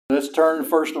Let's turn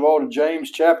first of all to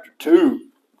James chapter 2.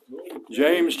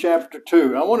 James chapter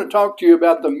 2. I want to talk to you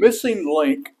about the missing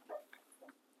link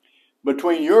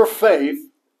between your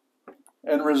faith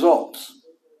and results.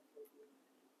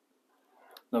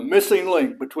 The missing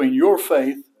link between your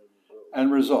faith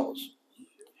and results.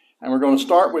 And we're going to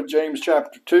start with James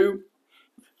chapter 2,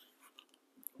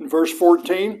 verse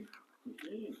 14.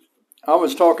 I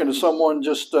was talking to someone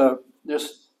just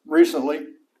recently,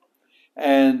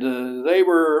 and they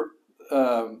were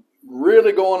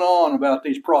really going on about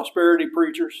these prosperity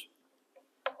preachers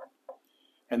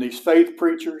and these faith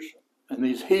preachers and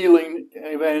these healing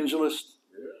evangelists,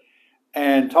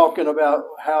 and talking about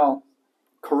how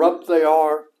corrupt they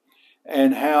are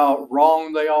and how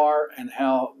wrong they are and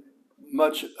how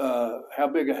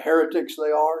big of heretics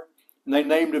they are. And they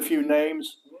named a few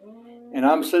names, and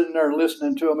I'm sitting there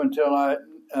listening to them until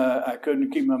I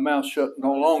couldn't keep my mouth shut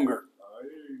no longer.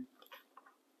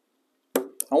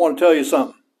 I want to tell you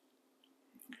something.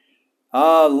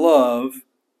 I love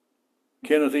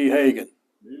Kenneth E. Hagin.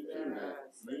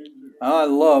 I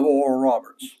love Oral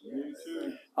Roberts.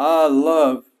 I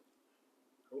love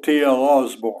T.L.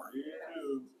 Osborne.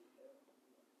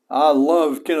 I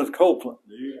love Kenneth Copeland.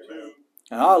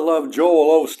 And I love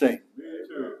Joel Osteen.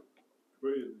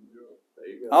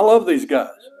 I love these guys.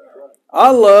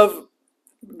 I love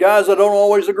guys I don't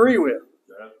always agree with.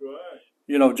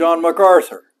 You know, John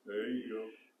MacArthur.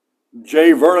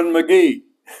 J. Vernon McGee.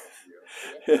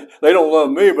 They don't love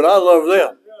me, but I love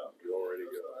them.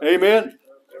 Amen.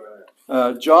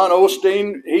 John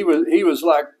Osteen, he was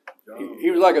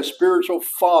like a spiritual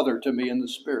father to me in the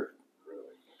spirit.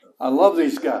 I love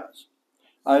these guys.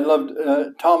 I loved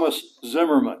Thomas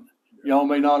Zimmerman. Y'all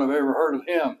may not have ever heard of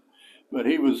him, but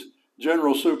he was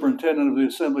general superintendent of the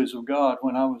Assemblies of God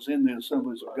when I was in the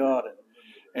Assemblies of God,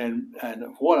 and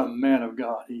what a man of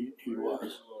God he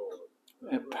was.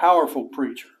 A powerful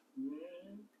preacher.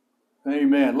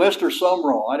 Amen. Lester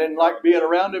Sumrall. I didn't like being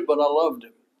around him, but I loved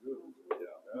him.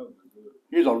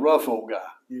 He's a rough old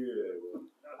guy.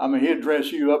 I mean, he'd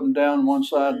dress you up and down one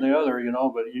side and the other, you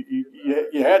know, but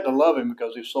you had to love him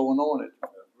because he's so anointed.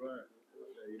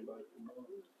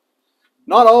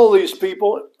 Not all these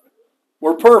people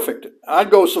were perfect. I'd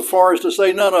go so far as to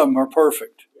say none of them are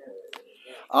perfect.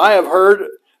 I have heard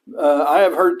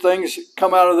things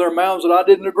come out of their mouths that I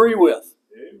didn't agree with.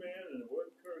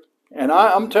 And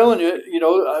I'm telling you, you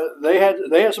know, they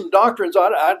had some doctrines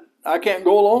I can't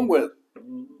go along with.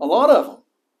 A lot of them.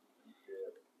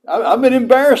 I've been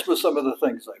embarrassed with some of the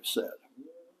things they've said.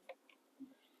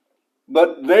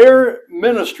 But their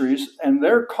ministries and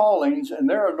their callings and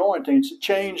their anointings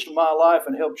changed my life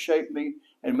and helped shape me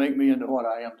and make me into what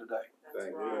I am today.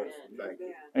 Thank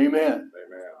you. Amen.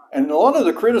 And a lot of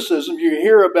the criticism you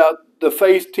hear about the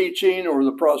faith teaching or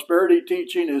the prosperity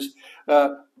teaching is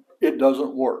it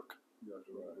doesn't work.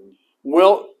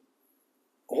 Well,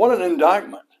 what an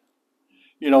indictment.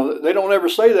 You know, they don't ever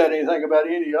say that anything about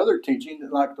any other teaching,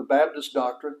 like the Baptist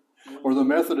doctrine or the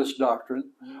Methodist doctrine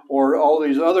or all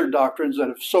these other doctrines that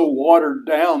have so watered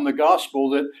down the gospel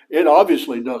that it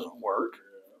obviously doesn't work.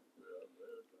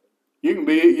 You can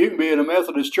be in a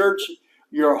Methodist church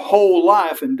your whole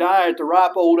life and die at the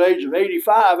ripe old age of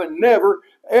 85 and never,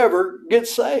 ever get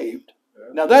saved.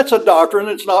 Now, that's a doctrine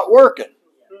that's not working.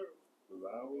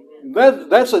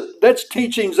 That's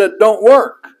teachings that don't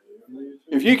work.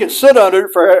 If you can sit under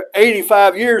it for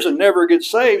 85 years and never get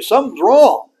saved, something's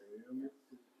wrong.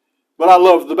 But I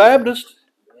love the Baptist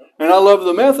and I love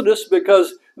the Methodists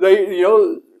because they, you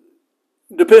know,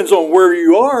 depends on where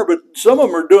you are, but some of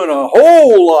them are doing a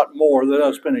whole lot more than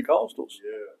us Pentecostals.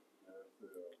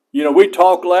 You know, we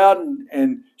talk loud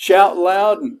and shout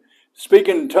loud and speak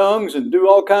in tongues and do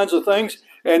all kinds of things,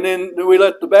 and then we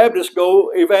let the Baptists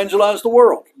go evangelize the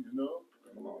world.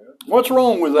 What's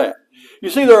wrong with that? You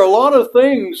see, there are a lot of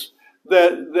things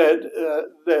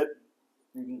that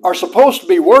are supposed to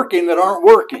be working that aren't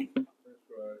working.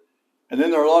 And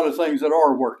then there are a lot of things that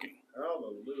are working.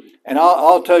 And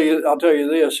I'll tell you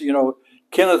this, you know,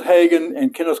 Kenneth Hagin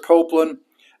and Kenneth Copeland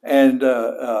and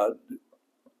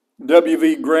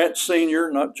W.V. Grant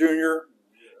Sr., not Jr.,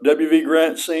 W.V.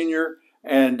 Grant Sr.,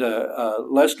 and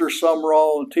Lester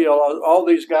Sumrall and T.L., all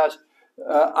these guys,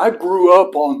 I grew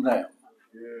up on them.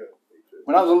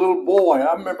 When I was a little boy,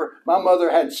 I remember my mother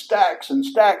had stacks and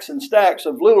stacks and stacks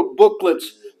of little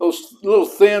booklets, those little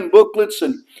thin booklets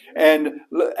and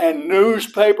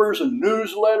newspapers and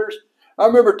newsletters. I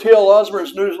remember T.L.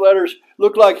 Osborne's newsletters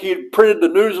looked like he had printed the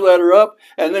newsletter up,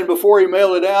 and then before he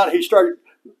mailed it out, he started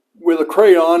with a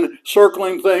crayon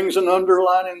circling things and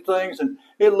underlining things, and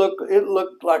it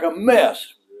looked like a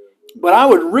mess. But I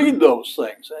would read those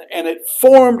things, and it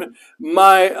formed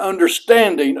my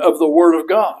understanding of the Word of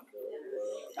God.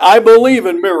 I believe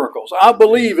in miracles. I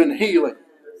believe in healing.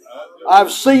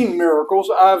 I've seen miracles.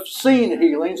 I've seen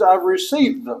healings. I've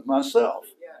received them myself.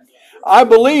 I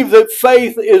believe that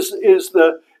faith is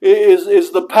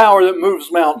the power that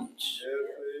moves mountains.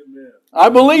 I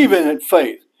believe in it,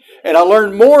 faith. And I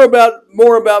learned more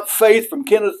about faith from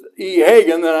Kenneth E.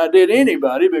 Hagin than I did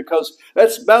anybody, because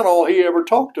that's about all he ever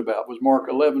talked about was Mark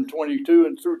 11:22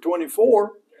 and through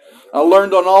 24. I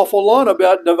learned an awful lot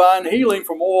about divine healing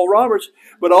from Oral Roberts,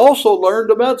 but I also learned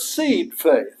about seed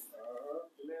faith,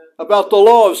 about the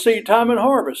law of seed time and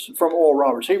harvest from Oral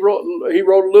Roberts. He wrote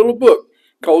a little book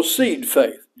called Seed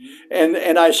Faith,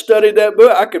 and I studied that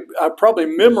book. I probably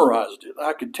memorized it.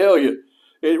 I could tell you,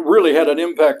 it really had an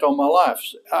impact on my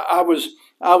life. I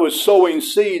was sowing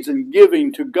seeds and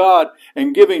giving to God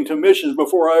and giving to missions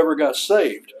before I ever got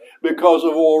saved because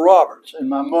of Oral Roberts and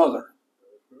my mother.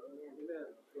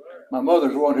 My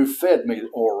mother's the one who fed me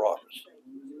Oral Roberts.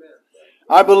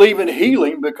 I believe in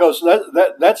healing because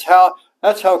that's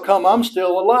how come I'm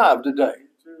still alive today.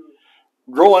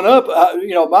 Growing up,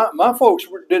 my folks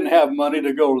didn't have money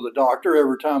to go to the doctor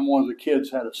every time one of the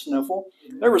kids had a sniffle.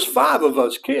 There was 5 of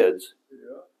us kids.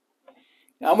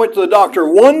 I went to the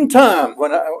doctor one time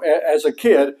as a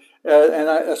kid, and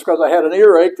that's because I had an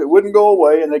earache that wouldn't go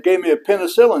away, and they gave me a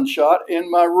penicillin shot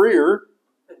in my rear,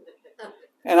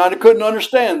 and I couldn't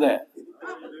understand that.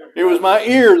 It was my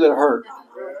ear that hurt.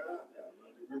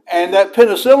 And that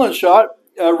penicillin shot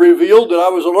revealed that I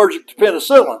was allergic to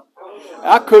penicillin.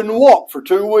 I couldn't walk for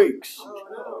 2 weeks.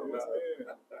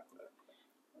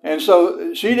 And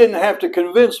so she didn't have to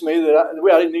convince me that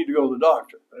I didn't need to go to the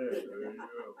doctor.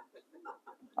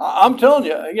 I'm telling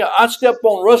you, I stepped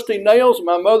on rusty nails, and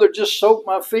my mother just soaked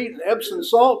my feet in Epsom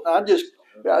salt, and I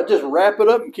just wrap it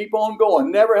up and keep on going.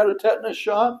 Never had a tetanus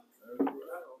shot.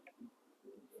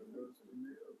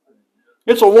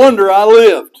 It's a wonder I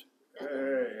lived.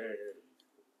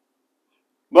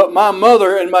 But my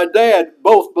mother and my dad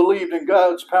both believed in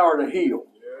God's power to heal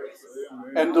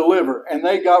and deliver, and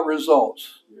they got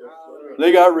results.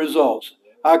 They got results.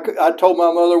 I told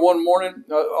my mother one morning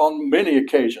on many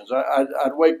occasions,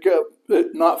 I'd wake up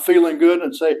not feeling good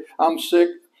and say, I'm sick.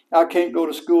 I can't go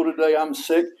to school today. I'm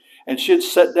sick. And she'd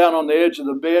sit down on the edge of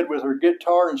the bed with her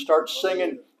guitar and start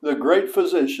singing, "The great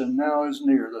physician now is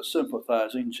near, the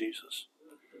sympathizing Jesus."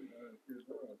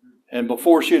 And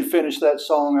before she had finished that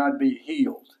song, I'd be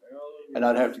healed. And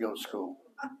I'd have to go to school.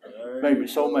 Made me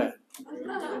so mad.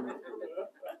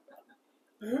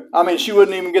 I mean, she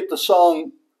wouldn't even get the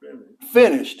song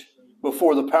finished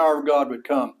before the power of God would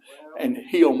come and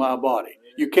heal my body.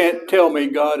 You can't tell me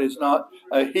God is not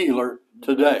a healer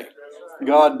today.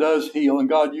 God does heal, and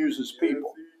God uses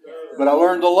people. But I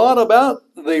learned a lot about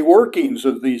the workings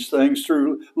of these things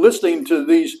through listening to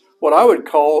these, what I would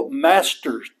call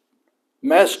master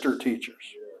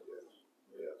teachers.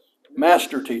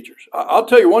 Master teachers. I'll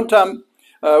tell you, one time,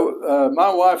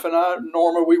 my wife and I,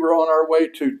 Norma, we were on our way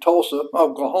to Tulsa,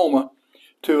 Oklahoma,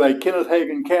 to a Kenneth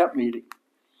Hagin camp meeting.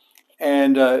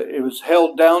 And it was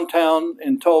held downtown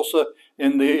in Tulsa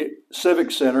in the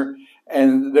Civic Center,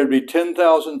 and there'd be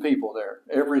 10,000 people there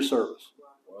every service.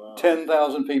 Wow.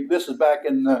 10,000 people. This is back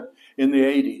in the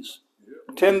 80s.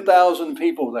 10,000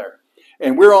 people there.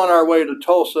 And we're on our way to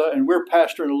Tulsa, and we're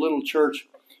pastoring a little church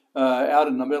out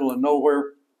in the middle of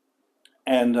nowhere.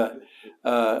 And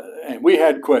we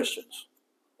had questions.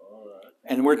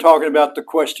 And we're talking about the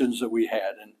questions that we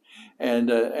had.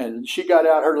 And she got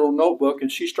out her little notebook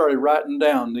and she started writing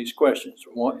down these questions.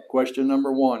 Question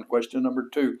number 1, question number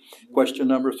 2, question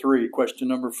number 3, question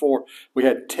number 4. We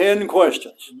had 10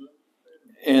 questions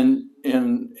in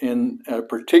a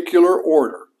particular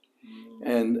order.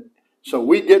 And so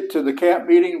we get to the camp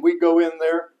meeting, we go in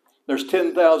there. There's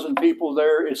 10,000 people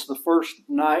there. It's the first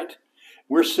night.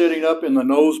 We're sitting up in the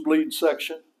nosebleed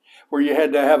section where you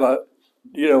had to have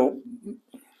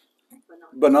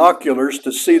binoculars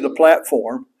to see the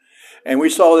platform. And we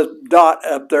saw this dot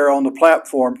up there on the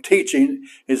platform teaching.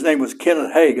 His name was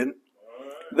Kenneth Hagin.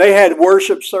 They had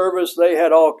worship service. They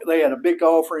had a big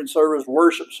offering service,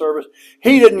 worship service.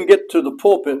 He didn't get to the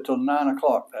pulpit till 9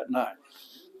 o'clock that night.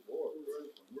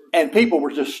 And people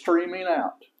were just streaming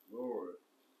out.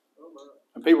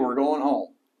 And people were going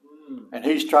home. And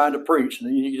he's trying to preach,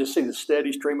 and you just see the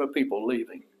steady stream of people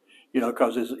leaving,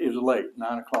 because it was late,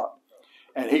 9 o'clock.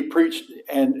 And he preached,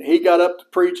 and he got up to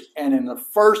preach, and in the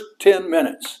first 10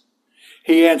 minutes,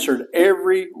 he answered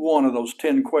every one of those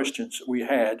 10 questions we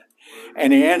had,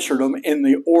 and he answered them in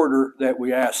the order that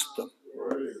we asked them.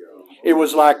 It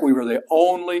was like we were the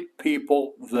only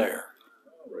people there.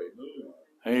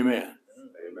 Amen.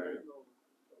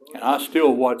 And I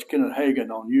still watch Kenneth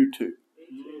Hagin on YouTube.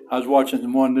 I was watching the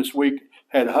one this week,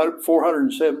 had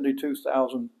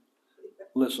 472,000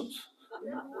 listens.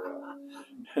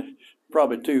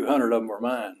 Probably 200 of them were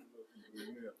mine.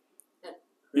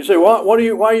 You say, why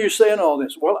are you saying all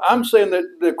this? Well, I'm saying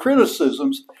that the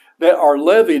criticisms that are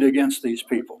levied against these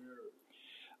people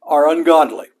are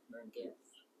ungodly.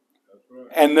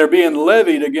 And they're being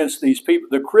levied against these people.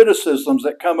 The criticisms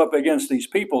that come up against these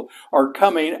people are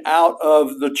coming out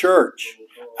of the church,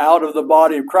 out of the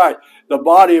body of Christ. The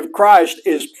body of Christ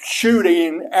is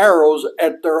shooting arrows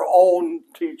at their own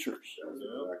teachers.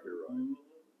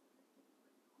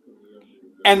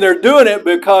 And they're doing it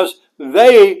because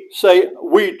they say,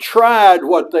 we tried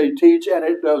what they teach and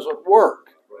it doesn't work.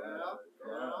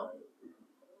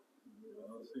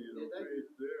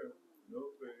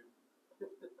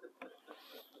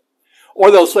 Or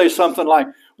they'll say something like,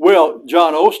 well,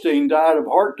 John Osteen died of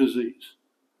heart disease.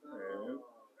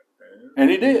 And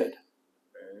he did.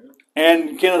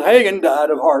 And Kenneth Hagin died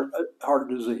of heart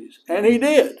disease. And he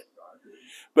did.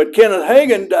 But Kenneth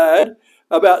Hagin died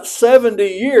about 70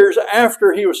 years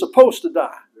after he was supposed to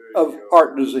die of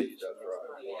heart disease.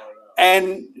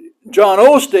 And John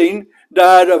Osteen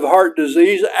died of heart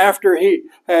disease after he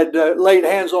had laid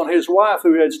hands on his wife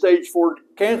who had stage 4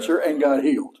 cancer and got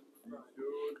healed.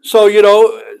 So, you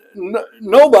know,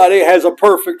 nobody has a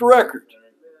perfect record.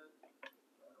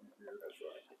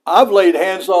 I've laid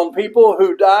hands on people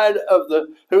who died of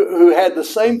who had the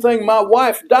same thing my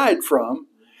wife died from,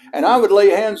 and I would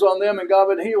lay hands on them and God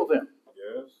would heal them.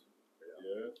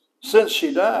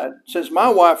 Since my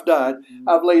wife died,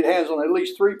 I've laid hands on at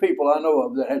least 3 people I know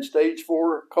of that had stage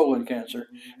 4 colon cancer,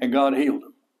 and God healed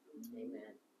them. Amen.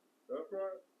 That's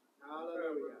right.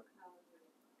 Hallelujah.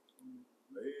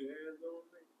 Lay hands on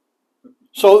me.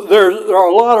 So there are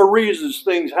a lot of reasons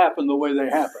things happen the way they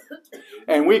happen.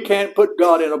 And we can't put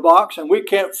God in a box, and we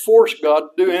can't force God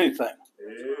to do anything.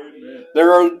 Amen.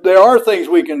 There are things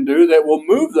we can do that will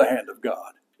move the hand of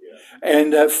God.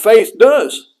 And faith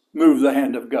does move the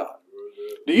hand of God.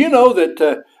 Do you know that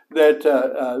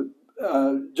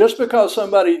just because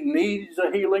somebody needs a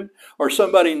healing or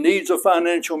somebody needs a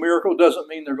financial miracle doesn't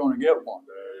mean they're going to get one?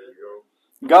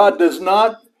 God does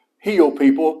not heal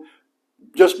people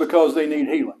just because they need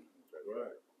healing.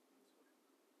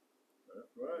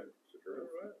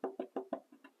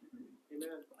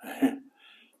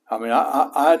 I mean,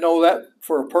 I know that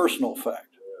for a personal fact.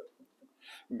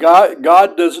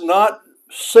 God does not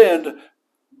send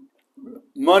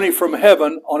money from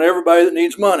heaven on everybody that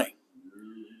needs money.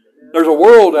 There's a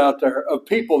world out there of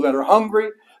people that are hungry,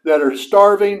 that are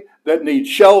starving, that need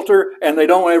shelter, and they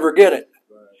don't ever get it.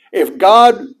 If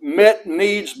God met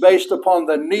needs based upon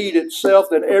the need itself,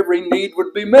 then every need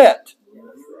would be met.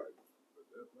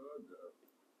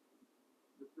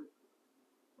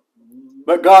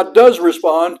 But God does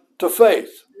respond to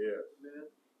faith.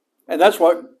 And that's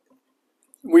what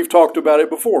we've talked about it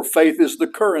before. Faith is the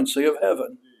currency of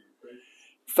heaven.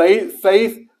 Faith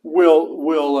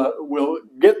will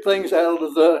get things out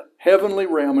of the heavenly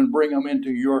realm and bring them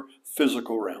into your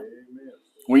physical realm.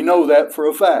 We know that for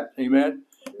a fact. Amen.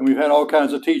 And we've had all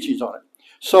kinds of teachings on it.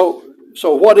 So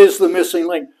what is the missing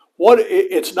link?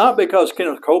 It's not because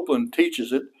Kenneth Copeland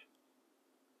teaches it.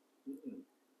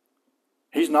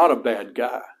 He's not a bad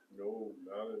guy. No,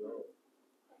 not at all.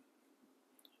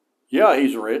 Yeah,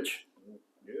 he's rich.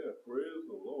 Yeah, praise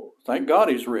the Lord. Thank God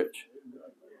he's rich.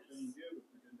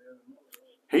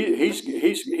 He's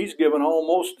given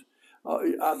almost,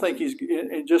 I think he's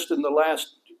just in the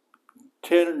last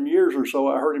 10 years or so,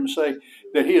 I heard him say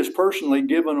that he has personally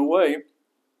given away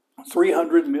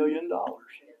 $300 million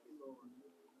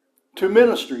to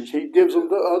ministries. He gives them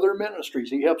to other ministries.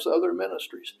 He helps other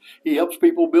ministries. He helps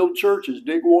people build churches,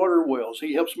 dig water wells.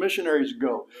 He helps missionaries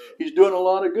go. He's doing a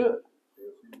lot of good.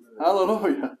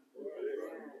 Hallelujah.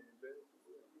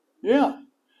 Yeah.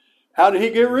 How did he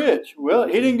get rich? Well,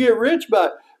 he didn't get rich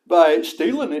by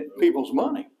stealing people's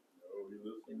money.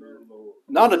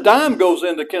 Not a dime goes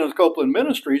into Kenneth Copeland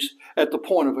Ministries at the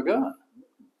point of a gun.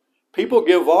 People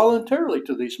give voluntarily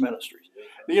to these ministries.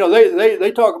 You know,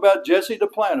 they talk about Jesse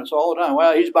Duplantis all the time.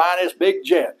 Well, he's buying this big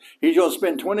jet. He's going to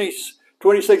spend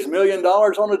 $26 million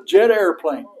on a jet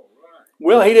airplane.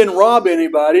 Well, he didn't rob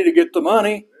anybody to get the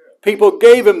money. People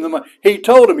gave him the money. He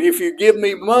told them, if you give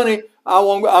me money,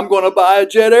 I'm going to buy a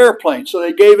jet airplane. So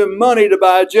they gave him money to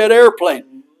buy a jet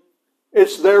airplane.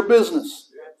 It's their business.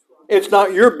 It's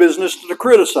not your business to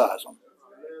criticize them.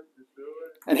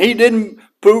 And he didn't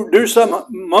do some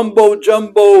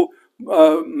mumbo-jumbo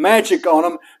magic on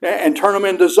them and turn them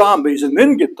into zombies and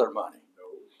then get their money.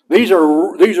 These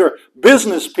are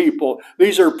business people.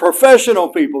 These are professional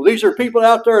people. These are people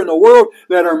out there in the world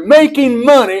that are making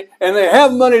money, and they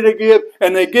have money to give,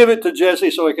 and they give it to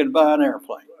Jesse so he can buy an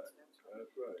airplane.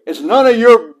 It's none of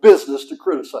your business to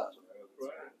criticize them.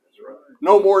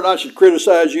 No more than I should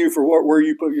criticize you for where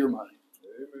you put your money.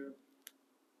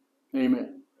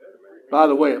 Amen. By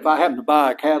the way, if I happen to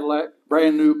buy a Cadillac,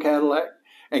 brand new Cadillac,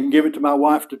 and give it to my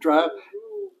wife to drive,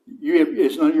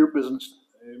 it's none of your business.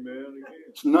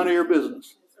 It's none of your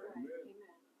business.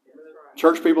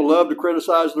 Church people love to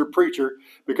criticize their preacher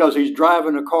because he's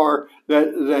driving a car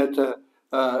that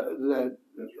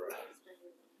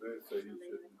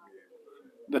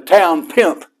the town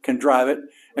pimp can drive it,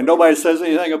 and nobody says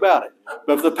anything about it.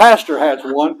 But if the pastor has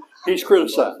one, he's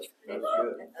criticized.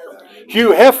 Hugh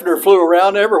Hefner flew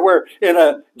around everywhere in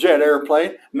a jet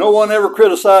airplane. No one ever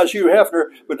criticized Hugh Hefner,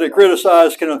 but they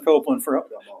criticized Kenneth Copeland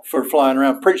for flying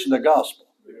around preaching the gospel.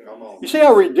 You see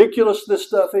how ridiculous this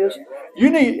stuff is?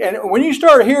 And when you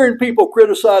start hearing people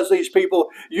criticize these people,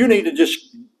 you need to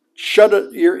just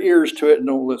shut your ears to it and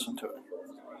don't listen to it.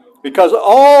 Because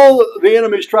all the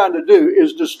enemy's trying to do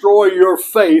is destroy your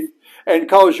faith and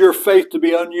cause your faith to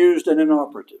be unused and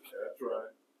inoperative. That's right.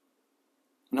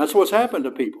 And that's what's happened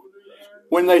to people.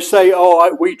 When they say,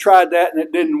 we tried that and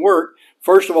it didn't work,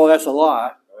 first of all, that's a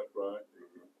lie. That's right.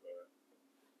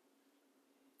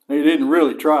 They didn't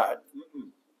really try it.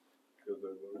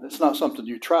 It's not something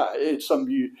you try. It's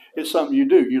something you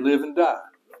do. You live and die.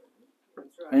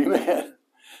 Amen.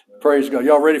 Praise God.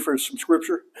 Y'all ready for some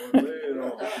scripture?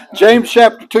 James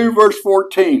chapter 2, verse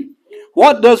 14.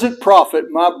 What does it profit,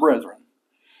 my brethren,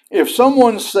 if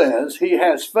someone says he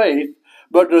has faith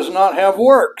but does not have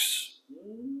works?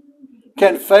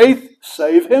 Can faith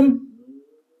save him?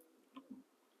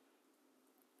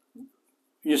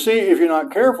 You see, if you're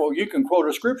not careful, you can quote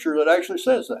a scripture that actually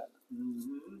says that.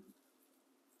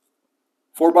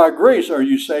 For by grace are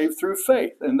you saved through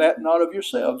faith, and that not of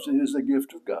yourselves, it is the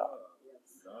gift of God.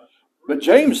 But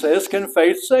James says, can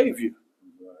faith save you?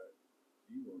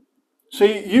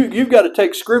 See, you've got to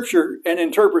take Scripture and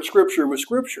interpret Scripture with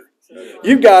Scripture.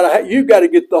 You've got to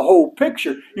get the whole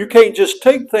picture. You can't just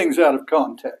take things out of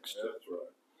context.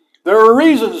 There are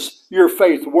reasons your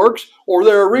faith works, or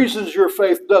there are reasons your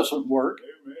faith doesn't work,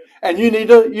 and you need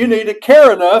to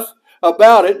care enough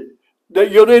about it that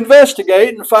you'll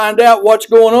investigate and find out what's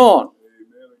going on.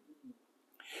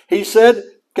 He said,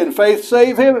 can faith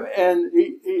save him? And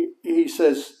he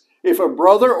says, if a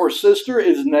brother or sister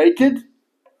is naked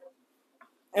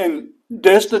and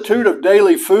destitute of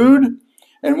daily food,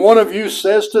 and one of you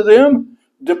says to them,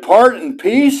 depart in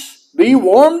peace, be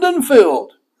warmed and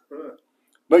filled,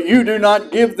 but you do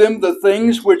not give them the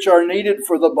things which are needed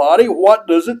for the body, what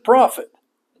does it profit?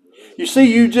 You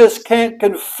see, you just can't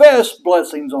confess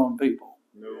blessings on people.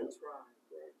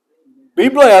 Be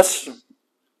blessed.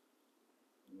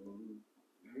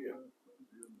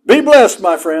 Be blessed,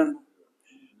 my friend.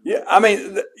 Yeah, I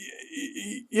mean,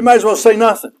 you might as well say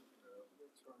nothing.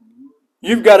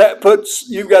 You've got to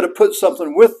put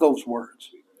something with those words.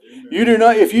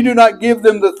 If you do not give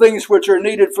them the things which are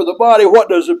needed for the body, what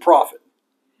does it profit?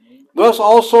 Thus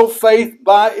also faith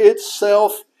by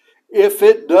itself, if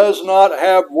it does not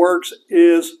have works,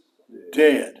 is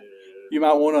dead. You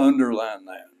might want to underline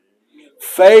that.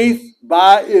 Faith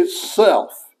by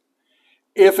itself,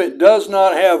 if it does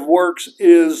not have works,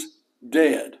 is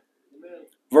dead.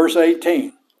 Verse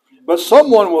 18. But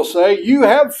someone will say, you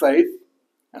have faith,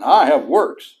 and I have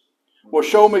works. Well,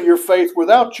 show me your faith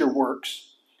without your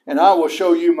works, and I will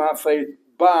show you my faith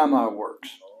by my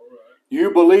works.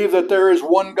 You believe that there is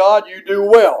one God, you do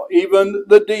well. Even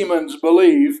the demons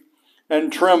believe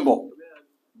and tremble.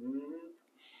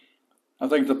 I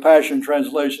think the Passion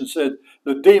Translation said,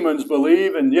 the demons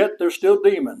believe, and yet they're still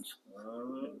demons.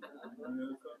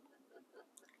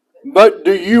 But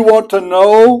do you want to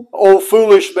know, O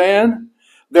foolish man,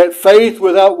 that faith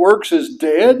without works is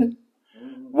dead?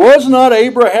 Was not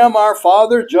Abraham our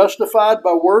father justified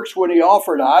by works when he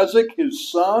offered Isaac his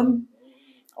son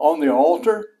on the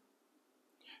altar?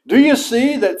 Do you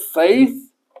see that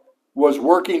faith was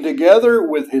working together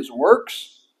with his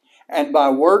works, and by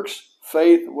works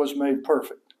faith was made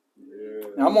perfect?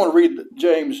 Now I'm going to read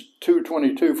James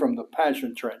 2:22 from the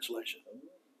Passion Translation.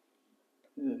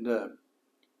 And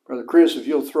Brother Chris, if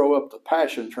you'll throw up the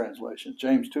Passion Translation,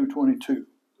 James 2:22.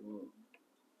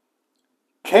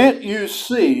 Can't you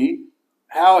see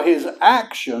how his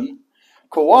action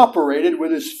cooperated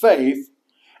with his faith,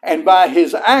 and by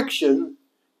his action,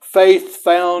 faith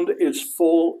found its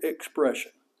full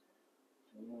expression?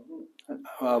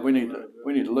 We need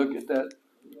to look at that.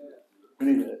 We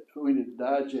need to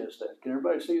digest that. Can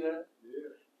everybody see that?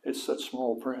 It's such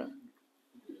small print.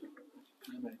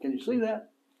 Can you see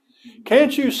that?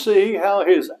 Can't you see how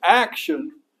his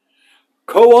action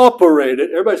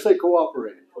cooperated? Everybody say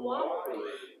cooperated.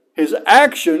 His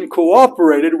action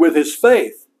cooperated with his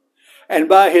faith. And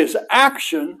by his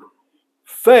action,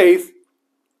 faith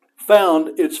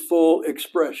found its full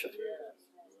expression.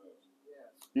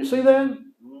 You see that?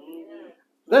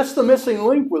 That's the missing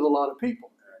link with a lot of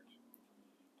people.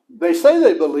 They say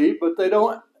they believe, but they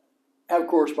don't have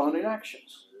corresponding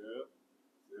actions.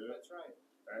 That's right.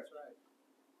 That's right.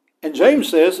 And James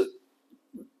says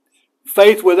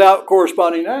faith without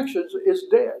corresponding actions is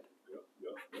dead,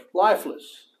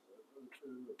 lifeless,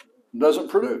 doesn't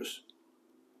produce.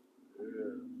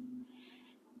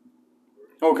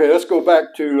 Okay, let's go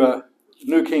back to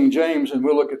New King James and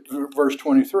we'll look at verse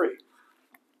 23.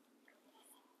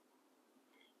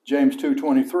 James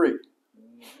 2:23.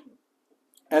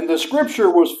 And the scripture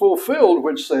was fulfilled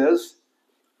which says,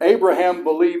 Abraham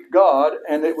believed God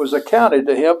and it was accounted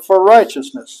to him for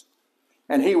righteousness.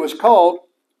 And he was called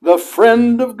the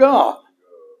friend of God.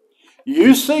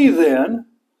 You see then,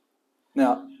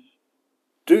 now,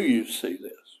 do you see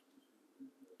this?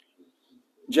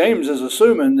 James is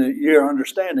assuming that you're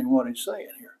understanding what he's saying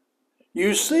here.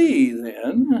 You see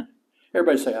then,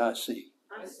 everybody say, I see.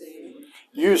 I see.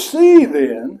 You see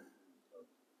then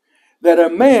that a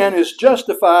man is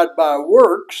justified by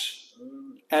works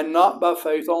and not by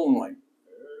faith only.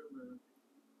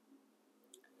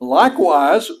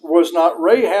 Likewise, was not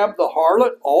Rahab the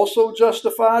harlot also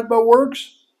justified by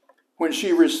works when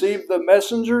she received the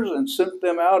messengers and sent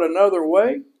them out another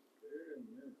way?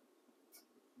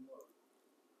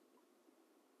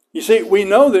 You see, we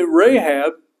know that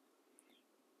Rahab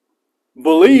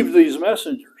believed these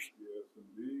messengers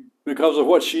because of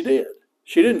what she did.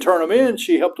 She didn't turn them in,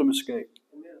 she helped them escape.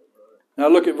 Now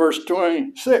look at verse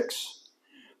 26.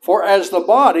 For as the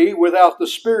body without the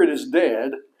spirit is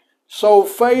dead, so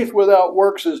faith without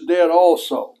works is dead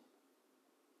also.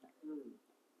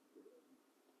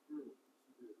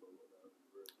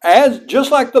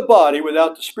 Just like the body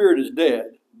without the spirit is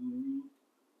dead.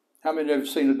 How many have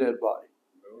seen a dead body?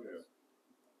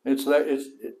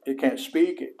 It can't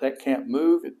speak, it can't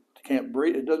move, it can't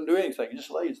breathe, it doesn't do anything, it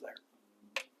just lays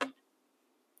there.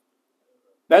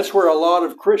 That's where a lot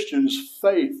of Christians'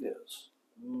 faith is.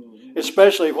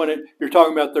 Especially when you're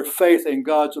talking about their faith in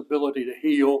God's ability to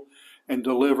heal and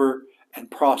deliver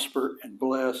and prosper and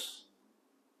bless.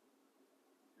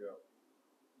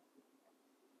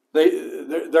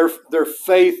 Their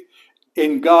faith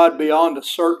in God beyond a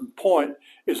certain point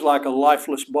is like a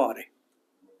lifeless body.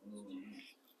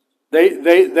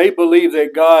 They believe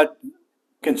that God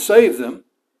can save them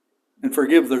and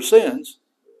forgive their sins.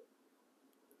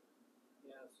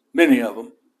 Many of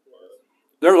them.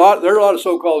 There are a lot of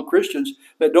so-called Christians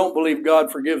that don't believe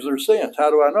God forgives their sins. How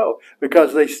do I know?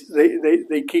 Because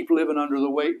they keep living under the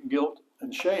weight and guilt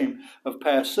and shame of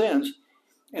past sins.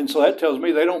 And so that tells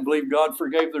me they don't believe God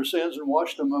forgave their sins and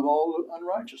washed them of all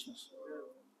unrighteousness.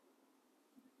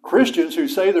 Christians who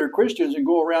say they're Christians and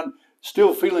go around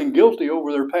still feeling guilty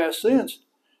over their past sins,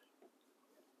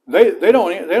 they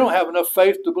don't have enough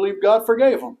faith to believe God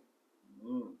forgave them.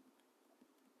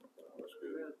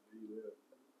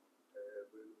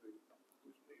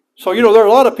 So, there are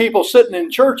a lot of people sitting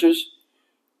in churches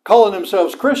calling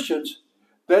themselves Christians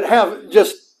that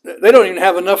they don't even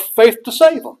have enough faith to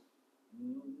save them.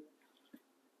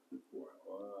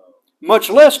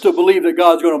 Much less to believe that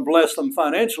God's going to bless them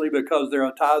financially because they're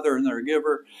a tither and they're a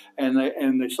giver and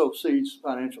they sow seeds,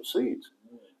 financial seeds.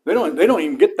 They don't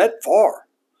even get that far.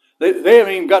 They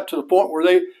haven't even got to the point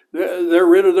where they're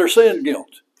rid of their sin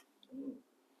guilt.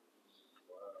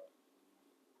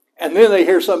 And then they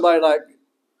hear somebody like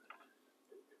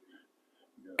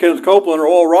Kenneth Copeland or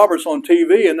Oral Roberts on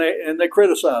TV and they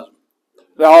criticize them.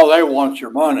 Oh, they want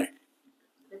your money.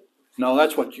 No,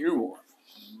 that's what you want.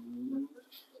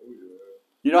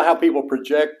 You know how people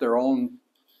project their own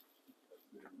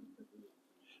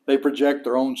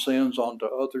sins onto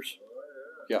others?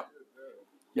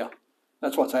 Yeah.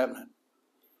 That's what's happening.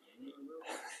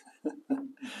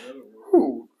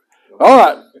 All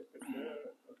right.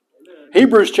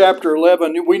 Hebrews chapter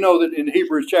 11. We know that in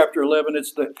Hebrews chapter 11,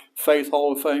 it's the Faith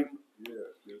Hall of Fame.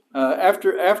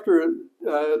 After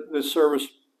this service,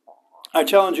 I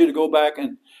challenge you to go back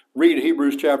and read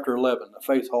Hebrews chapter 11, the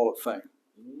Faith Hall of Fame.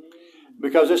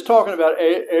 Because it's talking about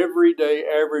everyday,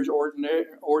 average,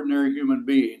 ordinary human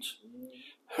beings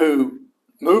who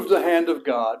move the hand of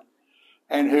God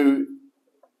and who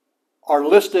are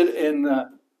listed in the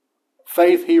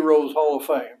Faith Heroes Hall of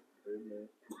Fame.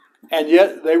 And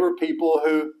yet they were people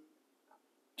who,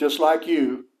 just like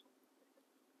you,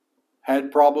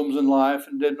 had problems in life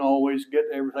and didn't always get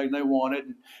everything they wanted.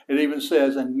 And it even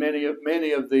says, and many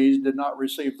of these did not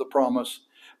receive the promise,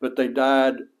 but they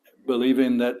died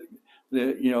believing that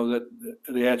that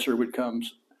the answer would come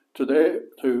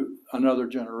to another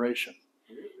generation.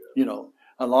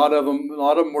 A lot of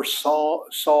them were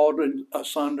sawed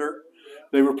asunder.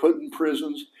 They were put in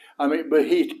prisons. But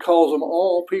he calls them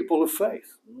all people of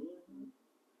faith.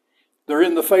 They're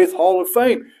in the Faith Hall of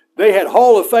Fame. They had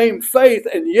Hall of Fame faith,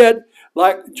 and yet,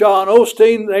 like John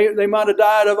Osteen, they might have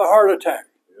died of a heart attack.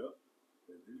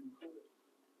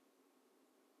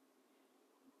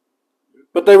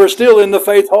 But they were still in the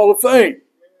Faith Hall of Fame.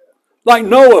 Like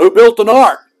Noah, who built an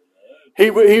ark. He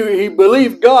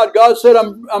believed God. God said,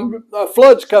 a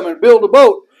flood's coming, build a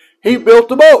boat. He built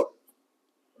the boat.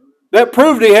 That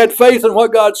proved he had faith in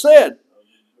what God said.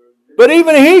 But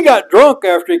even he got drunk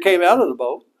after he came out of the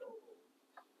boat.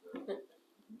 He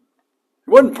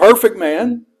wasn't perfect,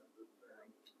 man.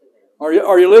 Are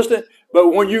you listening? But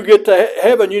when you get to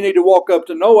heaven, you need to walk up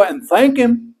to Noah and thank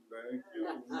him.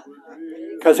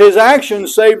 Because his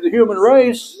actions saved the human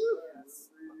race.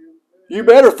 You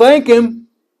better thank him.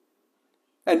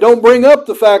 And don't bring up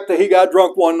the fact that he got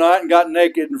drunk one night and got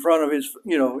naked in front of his,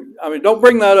 don't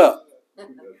bring that up.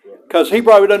 Because he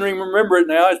probably doesn't even remember it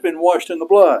now. It's been washed in the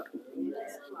blood.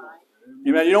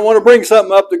 You don't want to bring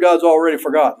something up that God's already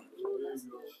forgotten.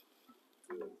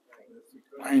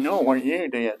 I know what you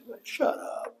did. Shut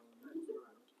up.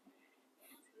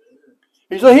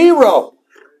 He's a hero.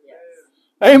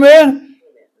 Amen.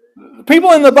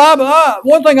 People in the Bible,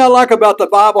 one thing I like about the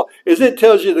Bible is it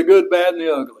tells you the good, bad, and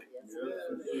the ugly.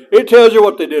 It tells you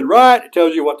what they did right. It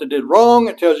tells you what they did wrong.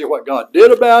 It tells you what God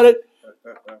did about it.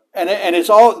 And it's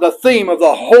all, the theme of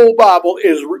the whole Bible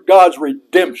is God's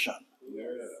redemption.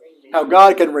 How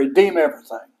God can redeem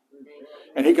everything.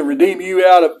 And He can redeem you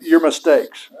out of your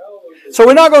mistakes. So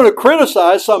we're not going to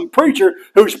criticize some preacher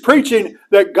who's preaching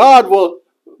that God will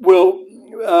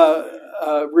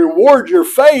reward your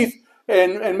faith,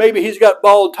 and maybe he's got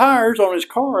bald tires on his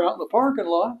car out in the parking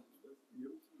lot.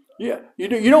 Yeah, you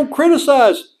don't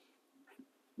criticize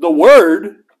the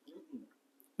Word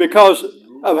because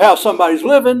of how somebody's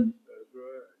living.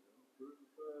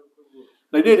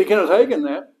 They did to Kenneth Hagin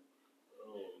that.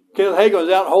 Kenneth Hagin was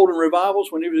out holding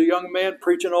revivals when he was a young man,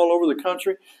 preaching all over the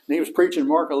country. And he was preaching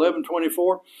Mark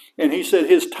 11:24. And he said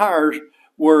his tires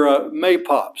were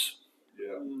maypops.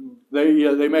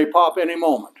 They may pop any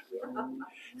moment.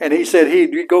 And he said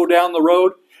he'd go down the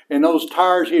road, and those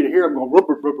tires, he'd hear them go,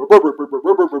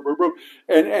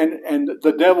 and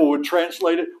the devil would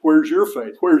translate it, where's your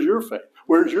faith? Where's your faith?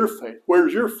 Where's your faith?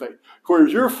 Where's your faith?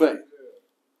 Where's your faith?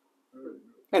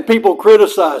 And people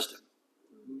criticized him.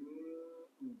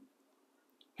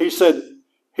 He said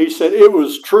it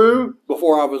was true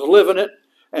before I was living it,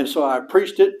 and so I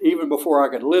preached it even before I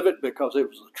could live it because it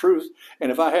was the truth.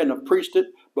 And if I hadn't have preached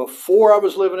it before I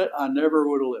was living it, I never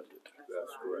would have lived it.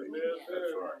 That's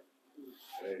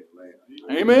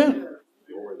right. Amen.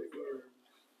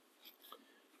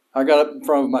 I got up in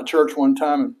front of my church one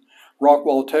time in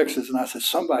Rockwall, Texas, and I said,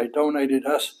 somebody donated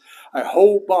us a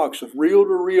whole box of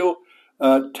reel-to-reel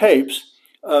tapes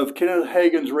of Kenneth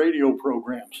Hagin's radio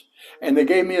programs. And they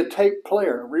gave me a tape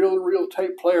player, a reel-to-reel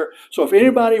tape player. So if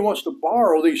anybody wants to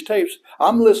borrow these tapes,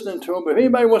 I'm listening to them. But if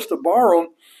anybody wants to borrow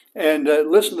them and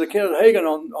listen to Kenneth Hagin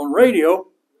on radio,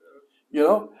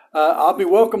 I'll be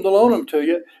welcome to loan them to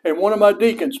you. And one of my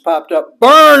deacons popped up,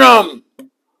 burn them!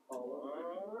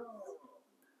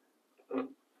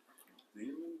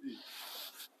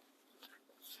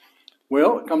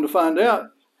 Well, come to find out,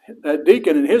 that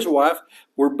deacon and his wife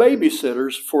were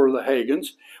babysitters for the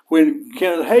Hagins when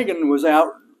Kenneth Hagin was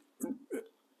out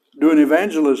doing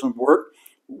evangelism work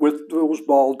with those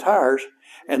bald tires.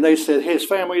 And they said his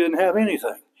family didn't have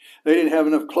anything. They didn't have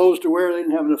enough clothes to wear. They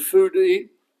didn't have enough food to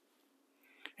eat.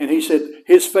 And he said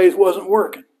his faith wasn't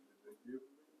working.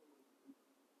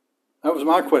 That was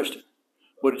my question.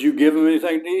 Well, did you give him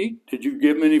anything to eat? Did you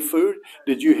give him any food?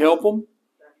 Did you help him?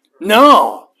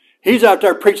 No. He's out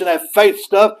there preaching that faith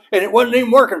stuff, and it wasn't even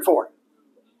working for him.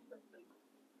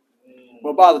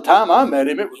 Well, by the time I met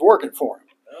him, it was working for him.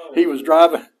 He was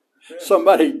driving.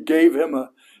 Somebody gave him a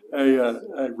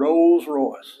Rolls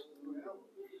Royce.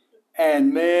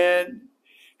 And man,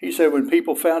 he said when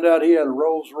people found out he had a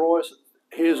Rolls Royce,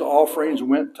 his offerings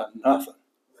went to nothing.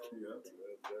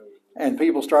 And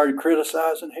people started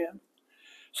criticizing him.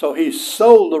 So he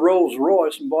sold the Rolls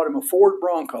Royce and bought him a Ford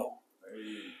Bronco.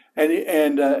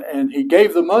 And he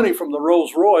gave the money from the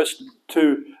Rolls Royce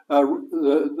to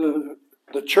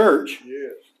the church,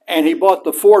 and he bought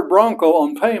the Ford Bronco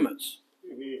on payments.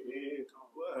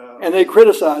 And they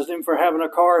criticized him for having a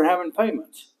car and having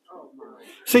payments.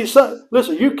 See,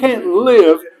 listen, you can't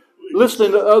live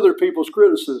listening to other people's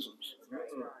criticisms.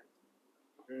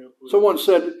 Someone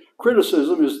said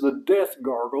criticism is the death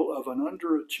gargle of an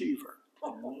underachiever.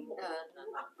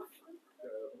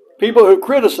 People who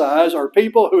criticize are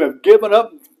people who have given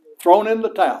up, thrown in the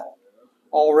towel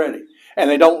already. And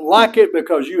they don't like it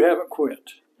because you haven't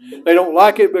quit. They don't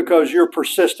like it because you're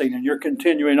persisting and you're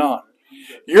continuing on.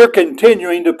 You're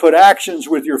continuing to put actions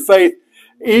with your faith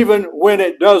even when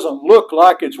it doesn't look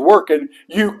like it's working.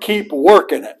 You keep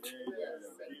working it.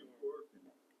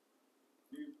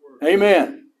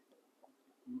 Amen.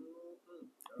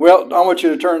 Well, I want you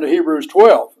to turn to Hebrews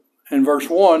 12 and verse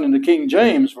 1 in the King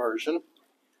James Version.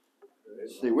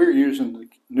 See, we're using the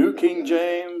New King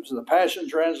James, the Passion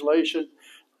Translation.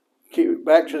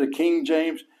 Back to the King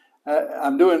James.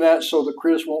 I'm doing that so that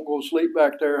Chris won't go to sleep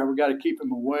back there. We've got to keep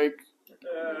him awake.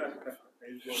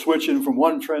 Switching from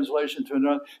one translation to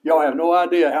another. Y'all have no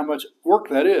idea how much work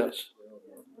that is.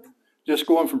 Just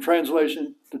going from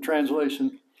translation to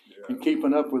translation and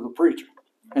keeping up with the preacher.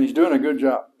 And he's doing a good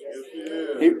job.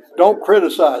 Don't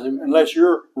criticize him unless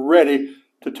you're ready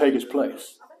to take his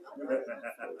place.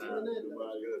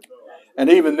 And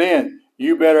even then,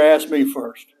 you better ask me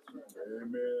first.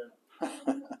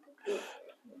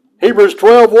 Hebrews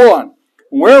 12:1.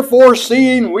 Wherefore,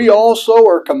 seeing we also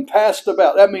are compassed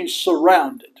about. That means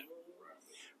surrounded.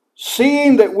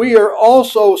 Seeing that we are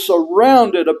also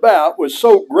surrounded about with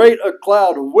so great a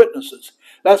cloud of witnesses.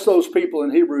 That's those people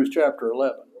in Hebrews chapter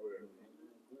 11.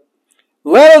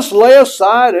 Let us lay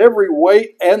aside every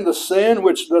weight and the sin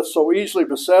which doth so easily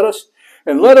beset us,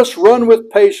 and let us run with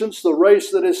patience the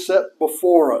race that is set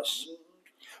before us,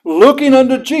 looking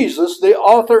unto Jesus, the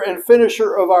author and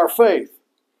finisher of our faith.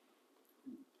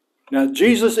 Now,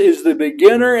 Jesus is the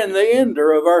beginner and the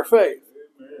ender of our faith,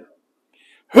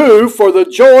 who, for the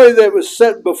joy that was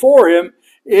set before him,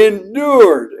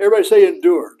 endured. Everybody say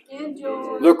endured.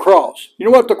 Endured. The cross. You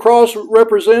know what the cross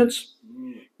represents?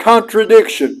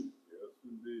 Contradiction.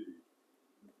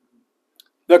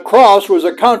 The cross was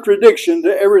a contradiction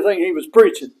to everything he was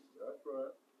preaching.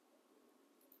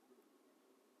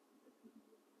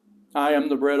 I am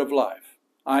the bread of life.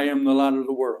 I am the light of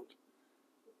the world.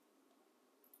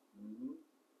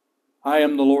 I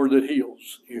am the Lord that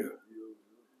heals you.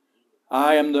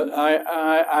 I have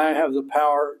the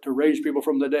power to raise people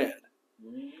from the dead.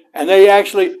 And they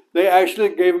actually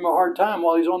gave him a hard time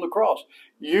while he's on the cross.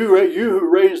 You who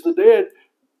raised the dead,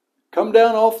 come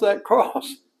down off that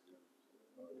cross.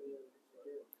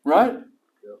 Right?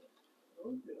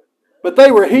 But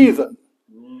they were heathen.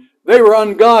 They were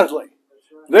ungodly.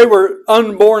 They were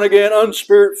unborn again,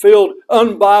 unspirit-filled,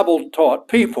 unbible taught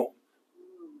people.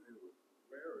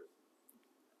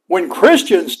 When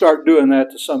Christians start doing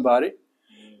that to somebody,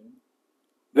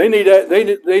 they need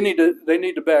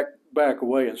to back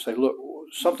away and say, look,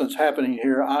 something's happening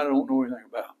here I don't know anything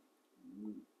about.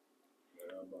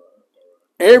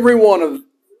 Every one of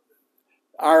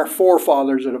our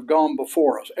forefathers that have gone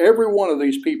before us, every one of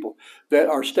these people that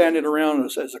are standing around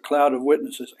us as a cloud of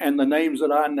witnesses, and the names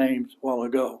that I named a while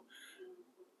ago,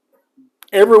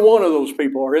 every one of those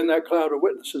people are in that cloud of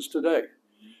witnesses today.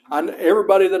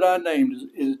 Everybody that I named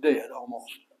is dead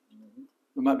almost.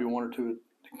 There might be one or two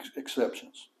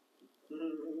exceptions.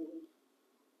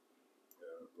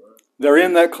 They're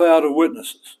in that cloud of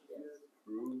witnesses.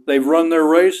 They've run their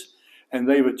race and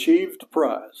they've achieved the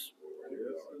prize.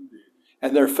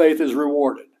 And their faith is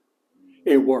rewarded.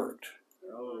 It worked.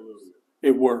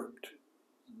 It worked.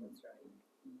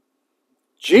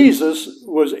 Jesus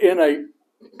was in a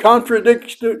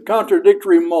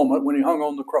contradictory moment when he hung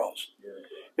on the cross.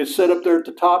 It's set up there at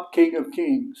the top, King of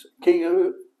Kings, King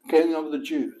of the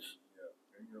Jews.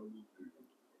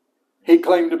 He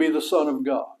claimed to be the Son of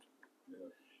God.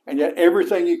 And yet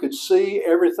everything you could see,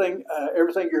 everything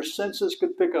your senses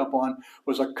could pick up on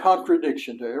was a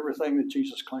contradiction to everything that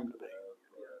Jesus claimed to be.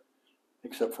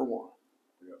 Except for one.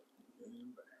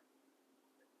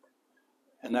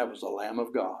 And that was the Lamb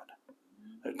of God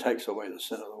that takes away the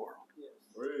sin of the world.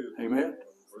 Amen?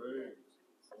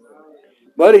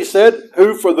 But he said,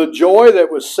 who for the joy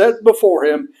that was set before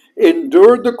him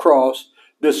endured the cross,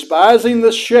 despising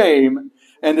the shame,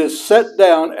 and is set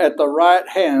down at the right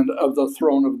hand of the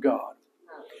throne of God.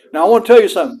 Now I want to tell you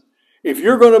something. If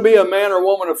you're going to be a man or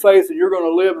woman of faith and you're going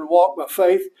to live and walk by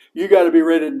faith, you got to be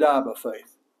ready to die by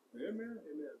faith.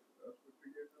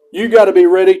 You got to be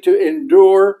ready to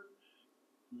endure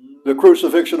the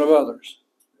crucifixion of others.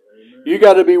 You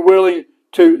got to be willing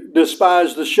to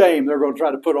despise the shame they're going to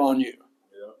try to put on you.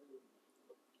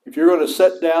 If you're going to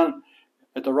sit down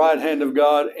at the right hand of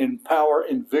God in power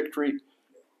and victory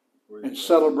and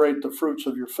celebrate the fruits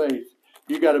of your faith,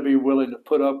 You got to be willing to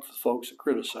put up with folks that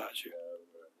criticize you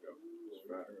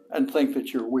and think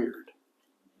that you're weird,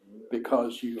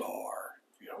 because you are.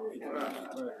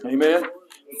 Amen.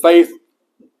 Faith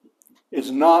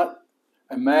is not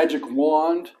a magic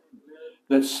wand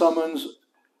that summons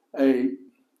a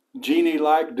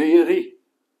genie-like deity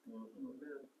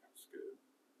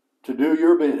to do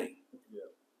your bidding.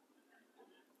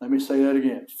 Let me say that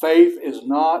again. Faith is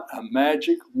not a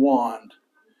magic wand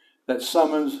that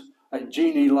summons a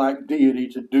genie-like deity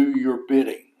to do your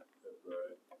bidding.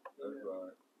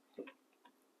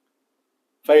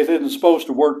 Faith isn't supposed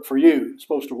to work for you. It's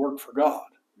supposed to work for God.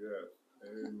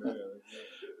 Amen.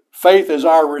 Faith is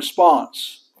our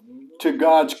response to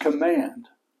God's command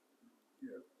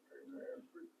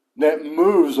that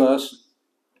moves us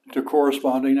to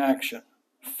corresponding action.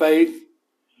 Faith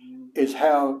is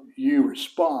how you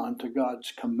respond to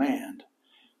God's command.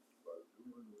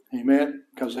 Amen?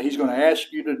 Because He's going to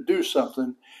ask you to do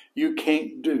something you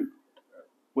can't do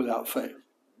without faith.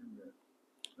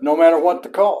 No matter what the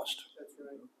cost.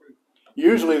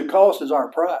 Usually the cost is our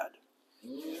pride.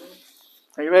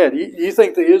 Amen. You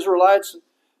think the Israelites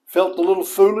felt a little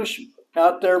foolish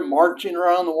out there marching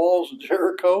around the walls of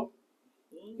Jericho?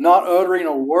 Not uttering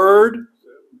a word?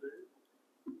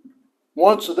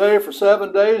 Once a day for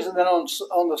 7 days, and then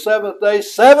on the seventh day,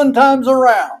 7 times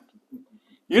around.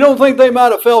 You don't think they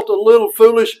might have felt a little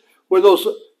foolish with those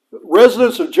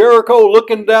residents of Jericho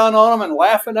looking down on them and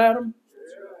laughing at them?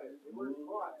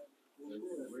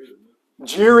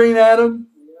 Jeering at them?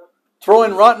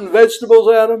 Throwing rotten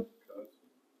vegetables at them?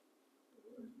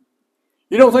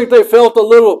 You don't think they felt a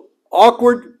little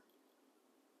awkward?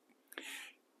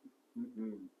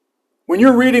 When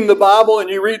you're reading the Bible and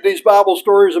you read these Bible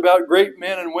stories about great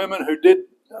men and women who did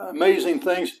amazing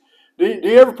things, do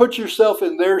you ever put yourself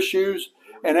in their shoes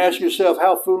and ask yourself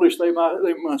how foolish they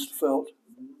must have felt?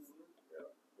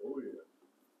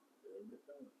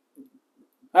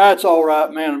 That's all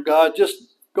right, man of God.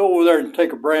 Just go over there and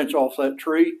take a branch off that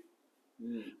tree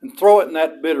and throw it in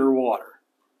that bitter water.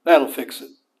 That'll fix it.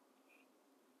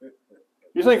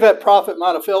 You think that prophet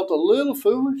might have felt a little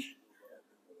foolish?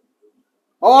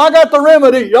 Oh, I got the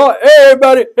remedy. Y'all, hey,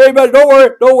 everybody, don't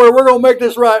worry, we're going to make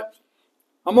this right.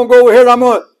 I'm going to go over here and I'm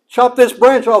going to chop this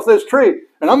branch off this tree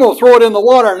and I'm going to throw it in the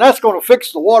water, and that's going to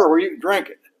fix the water where you can drink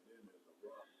it.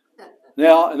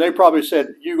 Now, and they probably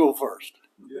said, you go first.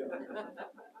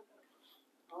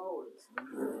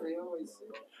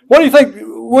 What do you think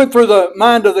went through the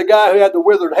mind of the guy who had the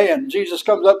withered hand? Jesus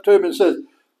comes up to him and says,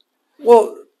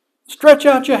 well, stretch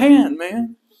out your hand,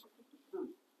 man.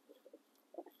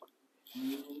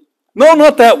 No,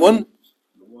 not that one.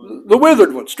 The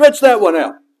withered one. Stretch that one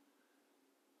out.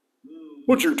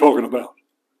 What you're talking about?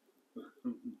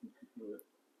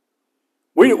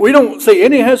 We don't see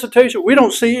any hesitation. We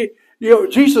don't see,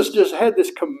 Jesus just had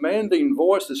this commanding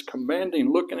voice, this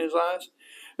commanding look in his eyes,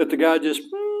 that the guy just...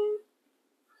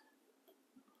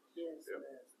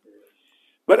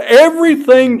 But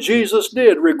everything Jesus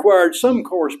did required some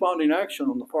corresponding action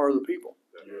on the part of the people.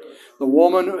 The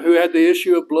woman who had the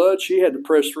issue of blood, she had to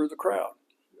press through the crowd.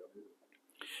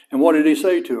 And what did he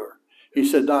say to her? He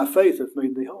said, thy faith hath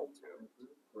made thee whole.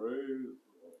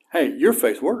 Hey, your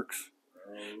faith works.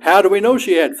 How do we know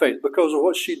she had faith? Because of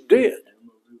what she did.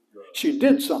 She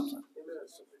did something.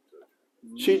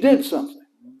 She did something.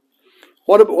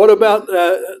 What about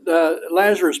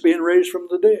Lazarus being raised from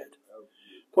the dead?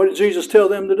 What did Jesus tell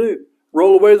them to do?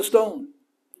 Roll away the stone.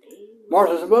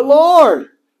 Martha said, but Lord,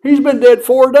 he's been dead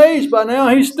 4 days by now.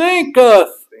 He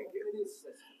stinketh.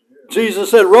 Jesus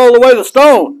said, roll away the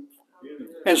stone.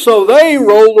 And so they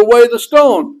rolled away the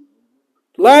stone.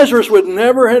 Lazarus would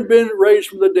never have been raised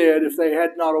from the dead if they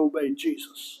had not obeyed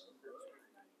Jesus.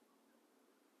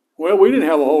 Well, we didn't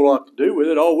have a whole lot to do with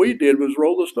it. All we did was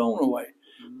roll the stone away.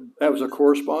 That was a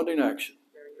corresponding action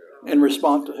in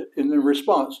response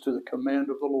to the command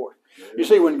of the Lord. You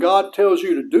see, when God tells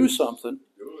you to do something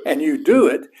and you do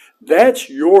it, that's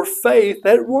your faith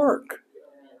at work.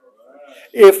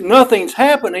 If nothing's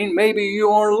happening, maybe you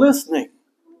aren't listening.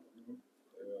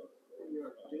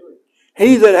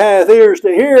 He that hath ears to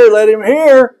hear, let him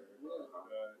hear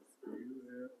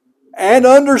and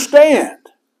understand.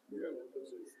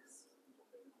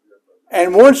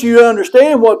 And once you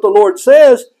understand what the Lord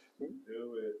says,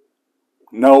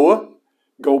 Noah,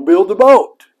 go build the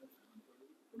boat.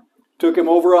 Took him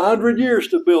over 100 years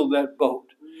to build that boat.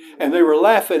 And they were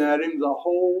laughing at him the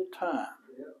whole time.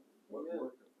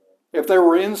 If there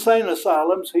were insane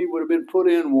asylums, he would have been put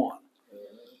in one.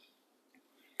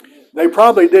 They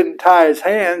probably didn't tie his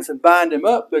hands and bind him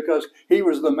up because he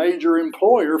was the major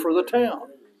employer for the town.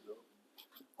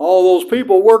 All those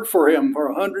people worked for him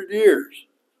for 100 years.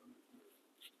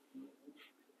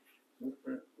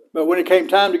 But when it came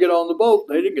time to get on the boat,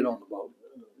 they didn't get on the boat.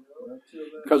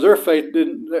 Because their faith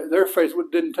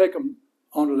didn't take them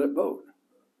onto that boat.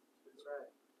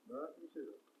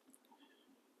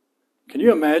 Can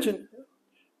you imagine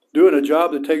doing a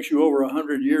job that takes you over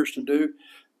 100 years to do,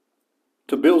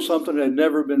 to build something that had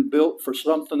never been built for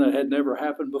something that had never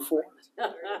happened before?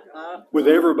 With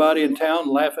everybody in town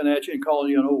laughing at you and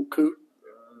calling you an old coot?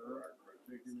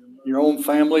 Your own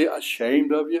family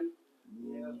ashamed of you?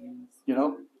 You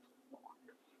know?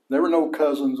 There were no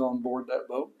cousins on board that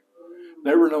boat.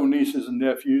 There were no nieces and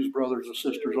nephews, brothers or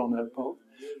sisters on that boat.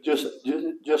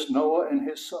 Just Noah and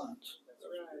his sons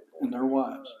and their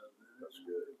wives.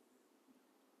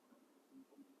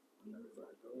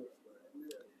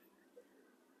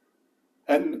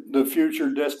 And the future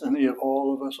destiny of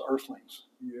all of us earthlings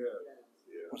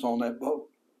was on that boat.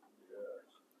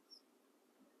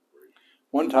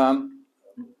 One time,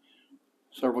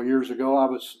 several years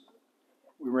ago,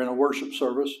 we were in a worship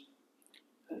service,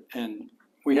 and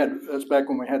that's back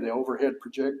when we had the overhead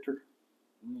projector,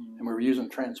 and we were using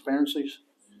transparencies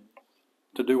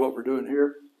to do what we're doing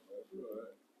here.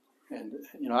 And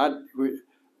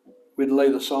we'd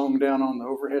lay the song down on the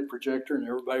overhead projector, and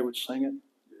everybody would sing it.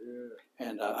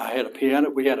 And I had a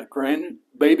piano. We had a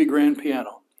baby grand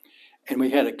piano, and we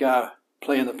had a guy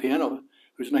playing the piano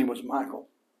whose name was Michael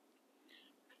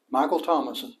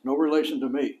Thomason, no relation to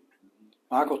me.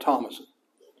 Michael Thomason,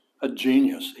 a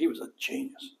genius. He was a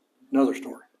genius. Another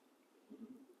story.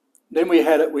 Then we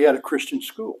had a Christian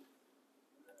school,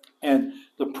 and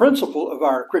the principal of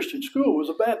our Christian school was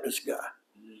a Baptist guy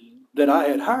that I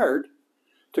had hired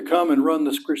to come and run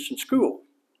this Christian school.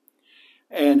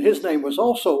 And his name was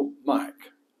also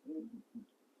Mike.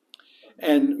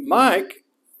 And Mike,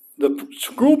 the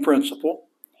school principal,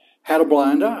 had a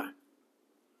blind eye.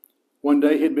 One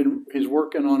day he's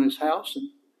working on his house,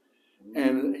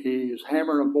 and he's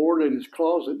hammering a board in his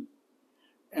closet,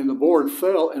 and the board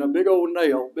fell, and a big old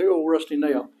rusty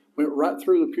nail, went right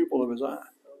through the pupil of his eye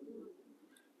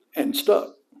and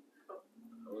stuck.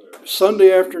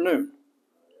 Sunday afternoon.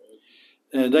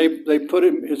 And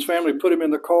his family put him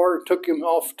in the car, took him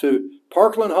off to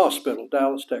Parkland Hospital,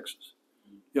 Dallas, Texas.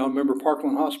 Y'all remember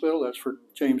Parkland Hospital? That's for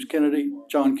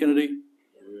John Kennedy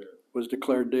was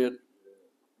declared dead.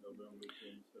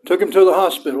 Took him to the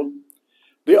hospital.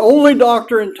 The only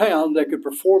doctor in town that could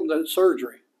perform that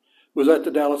surgery was at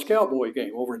the Dallas Cowboy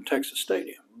game over in Texas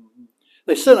Stadium.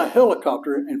 They sent a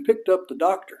helicopter and picked up the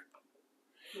doctor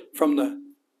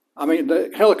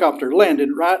the helicopter landed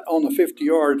right on the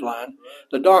 50-yard line.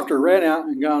 The doctor ran out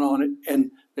and got on it,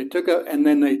 and they took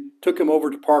him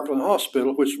over to Parkland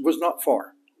Hospital, which was not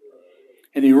far.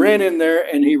 And he ran in there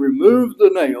and he removed the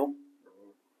nail.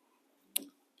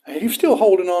 And he was still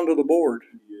holding on to the board.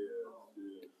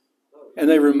 And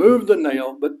they removed the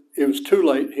nail, but it was too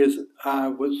late. His eye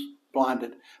was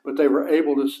blinded, but they were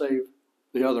able to save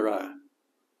the other eye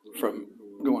from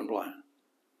going blind.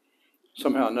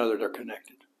 Somehow or another, they're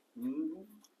connected.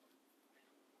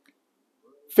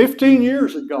 15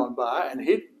 years had gone by, and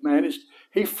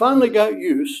he finally got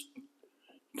used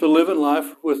to living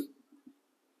life with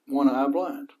one eye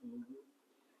blind.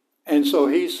 And so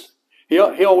he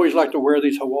always liked to wear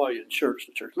these Hawaiian shirts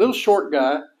to church. Little short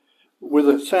guy with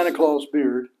a Santa Claus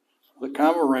beard, the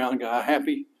come around guy,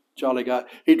 happy, jolly guy.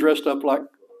 He dressed up like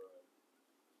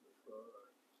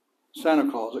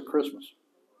Santa Claus at Christmas.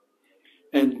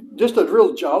 And just a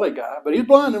real jolly guy, but he's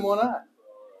blind in one eye.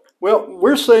 Well,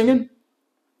 we're singing.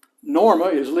 Norma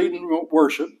is leading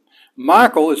worship.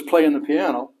 Michael is playing the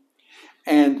piano.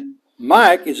 And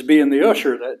Mike is being the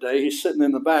usher that day. He's sitting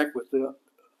in the back with the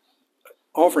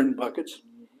offering buckets.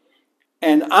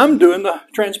 And I'm doing the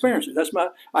transparency.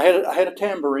 I had a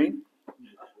tambourine.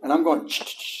 And I'm going,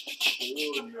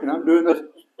 and I'm doing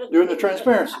the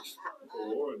transparencies.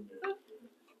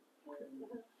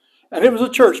 And it was a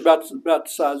church about the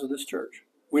size of this church.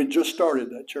 We had just started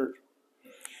that church.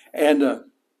 And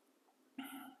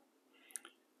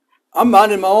I'm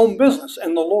minding my own business,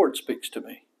 and the Lord speaks to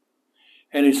me.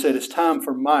 And he said, it's time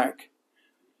for Mike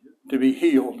to be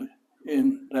healed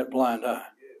in that blind eye.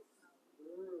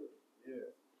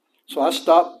 So I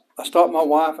stopped my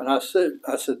wife, and I said,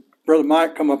 Brother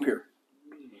Mike, come up here.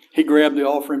 He grabbed the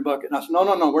offering bucket, and I said,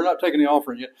 no, we're not taking the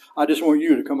offering yet. I just want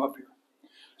you to come up here.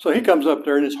 So he comes up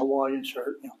there in his Hawaiian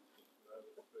shirt.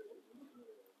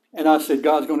 And I said,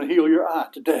 God's going to heal your eye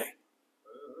today.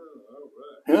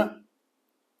 Yeah?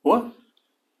 What?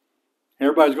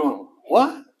 Everybody's going,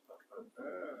 what?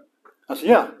 I said,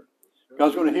 yeah.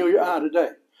 God's going to heal your eye today.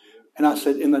 And I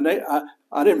said, in the name,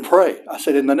 I didn't pray. I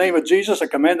said, in the name of Jesus, I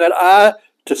command that eye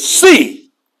to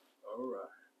see. All right.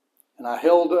 And I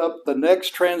held up the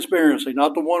next transparency,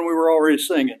 not the one we were already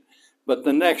singing, but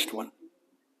the next one.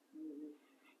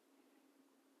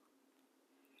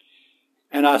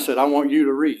 And I said, I want you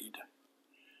to read.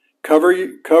 Cover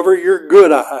your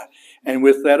good eye. And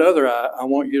with that other eye, I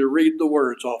want you to read the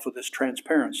words off of this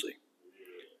transparency.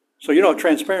 So you know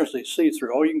transparency is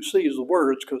see-through. All you can see is the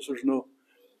words because there's no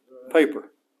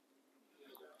paper,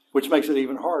 which makes it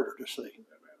even harder to see.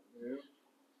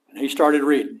 And he started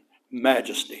reading,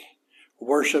 majesty,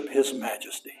 worship his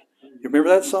majesty. You remember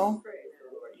that song?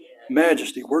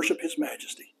 Majesty, worship his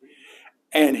majesty.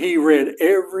 And he read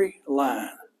every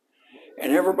line.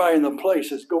 And everybody in the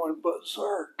place is going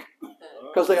berserk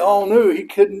because they all knew he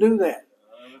couldn't do that.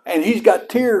 And he's got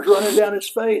tears running down his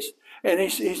face. And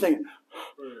he's thinking,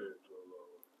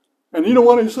 and you know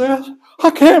what he says? I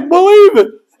can't believe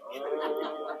it.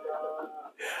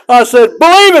 I said,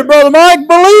 believe it, Brother Mike,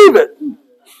 believe it.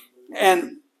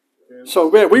 And so,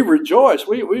 man, we rejoice.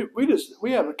 We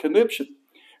have a conniption.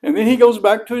 And then he goes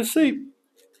back to his seat.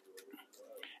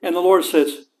 And the Lord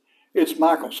says, it's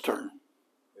Michael's turn.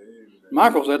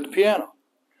 Michael's at the piano.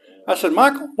 I said,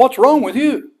 Michael, what's wrong with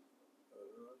you?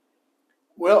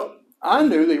 Well, I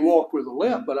knew that he walked with a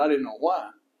limp, but I didn't know why.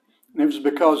 And it was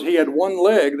because he had one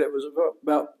leg that was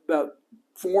about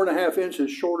 4.5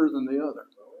 inches shorter than the other.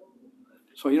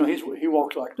 So, you know, he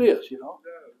walks like this, you know.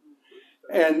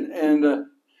 And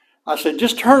I said,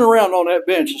 just turn around on that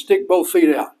bench and stick both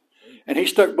feet out. And he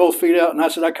stuck both feet out, and I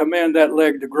said, I command that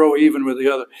leg to grow even with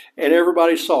the other. And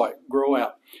everybody saw it grow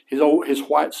out. His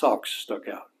white socks stuck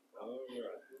out. All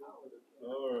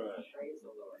right.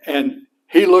 And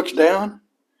he looks down,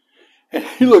 and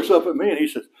he looks up at me, and he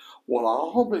says, well,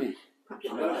 I'll be.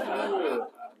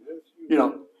 You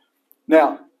know,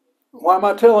 now, why am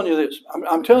I telling you this?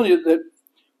 I'm telling you that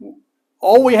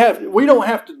we don't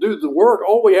have to do the work.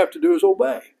 All we have to do is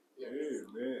obey.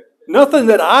 Amen. Nothing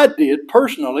that I did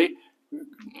personally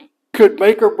could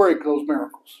make or break those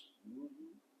miracles.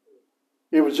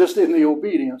 It was just in the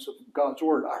obedience of God's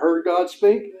word. I heard God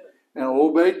speak, and I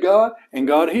obeyed God, and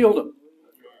God healed him.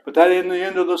 But that isn't the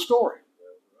end of the story.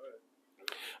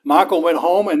 Michael went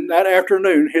home, and that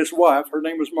afternoon, his wife, her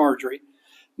name was Marjorie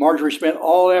spent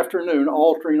all afternoon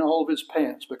altering all of his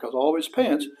pants, because all of his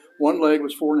pants, one leg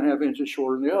was 4.5 inches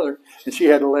shorter than the other, and she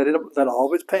had to let all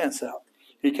of his pants out.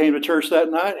 He came to church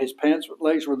that night. His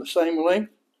legs were the same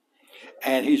length,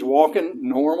 and he's walking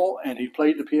normal, and he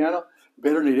played the piano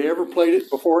better than he'd ever played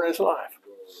it before in his life.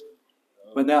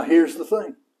 But now here's the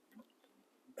thing.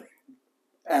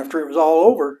 After it was all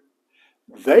over,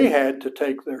 they had to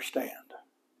take their stand.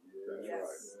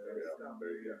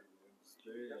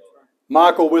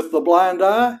 Michael with the blind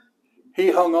eye,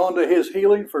 he hung on to his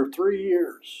healing for 3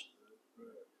 years.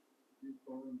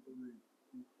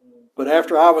 But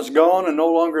after I was gone and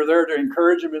no longer there to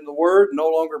encourage him in the word, no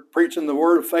longer preaching the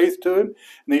word of faith to him,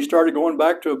 and he started going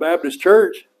back to a Baptist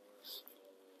church,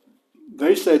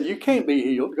 they said, you can't be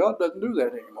healed. God doesn't do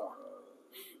that anymore.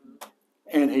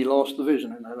 And he lost the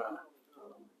vision in that eye.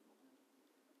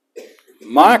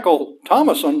 Michael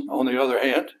Thomason, on the other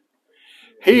hand,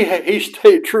 he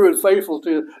stayed true and faithful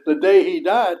to the day he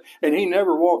died, and he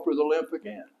never walked with a limp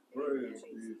again.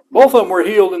 Both of them were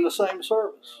healed in the same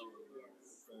service.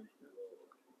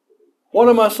 What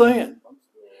am I saying?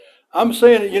 I'm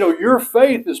saying, your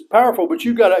faith is powerful, but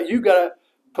you gotta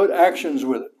put actions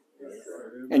with it.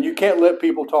 And you can't let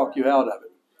people talk you out of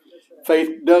it.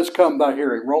 Faith does come by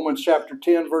hearing. Romans chapter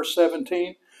 10, verse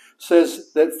 17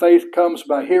 says that faith comes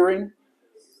by hearing,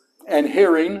 and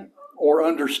hearing or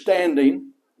understanding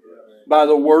by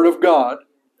the word of God.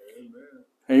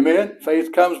 Amen.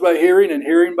 Faith comes by hearing, and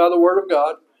hearing by the word of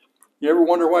God. You ever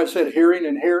wonder why it said hearing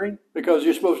and hearing? Because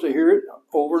you're supposed to hear it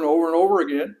over and over and over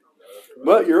again.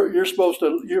 But you're supposed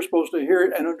to hear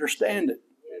it and understand it.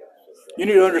 You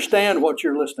need to understand what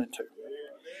you're listening to.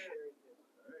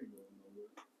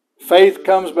 Faith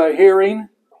comes by hearing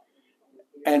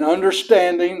and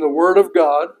understanding the word of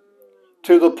God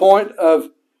to the point of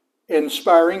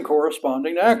inspiring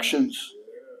corresponding actions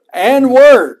and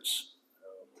words.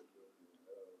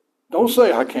 Don't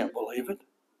say, I can't believe it.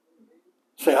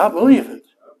 Say, I believe it.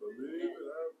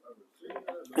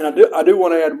 And I do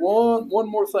want to add one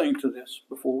more thing to this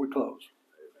before we close.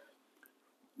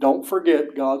 Don't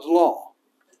forget God's law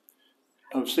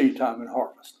of seed time and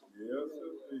harvest.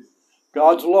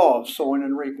 God's law of sowing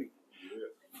and reaping.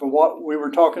 For what we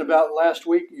were talking about last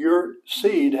week, your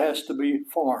seed has to be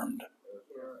farmed.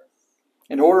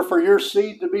 In order for your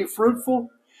seed to be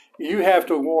fruitful, You have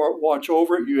to watch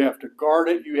over it. You have to guard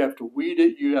it. You have to weed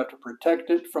it. You have to protect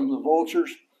it from the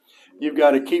vultures. You've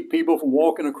got to keep people from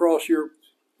walking across your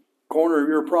corner of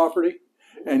your property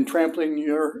and trampling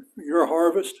your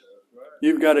harvest.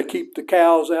 You've got to keep the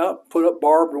cows out, put up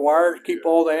barbed wire to keep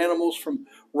all the animals from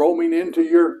roaming into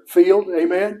your field.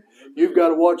 Amen. You've got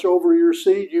to watch over your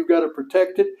seed. You've got to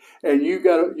protect it, and you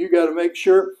got to make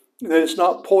sure that it's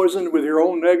not poisoned with your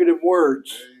own negative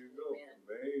words.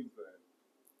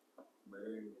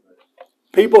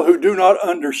 People who do not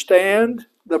understand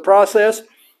the process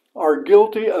are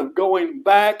guilty of going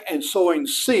back and sowing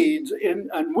seeds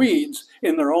and weeds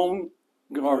in their own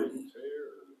garden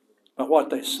by what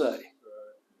they say.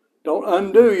 Don't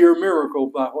undo your miracle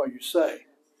by what you say.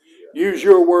 Use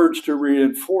your words to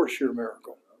reinforce your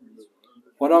miracle.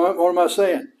 What am I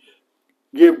saying?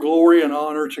 Give glory and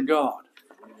honor to God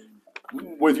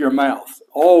with your mouth.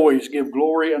 Always give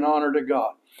glory and honor to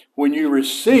God. When you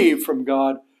receive from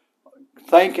God,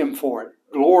 thank Him for it.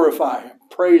 Glorify Him.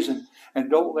 Praise Him. And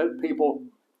don't let people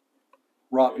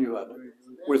rob you of it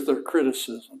with their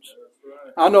criticisms.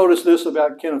 I noticed this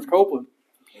about Kenneth Copeland.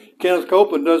 Kenneth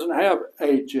Copeland doesn't have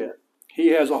a jet. He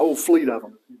has a whole fleet of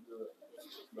them.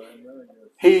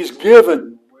 He's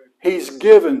given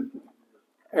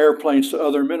airplanes to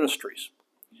other ministries.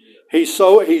 He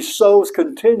sows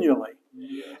continually.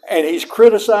 And he's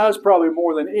criticized probably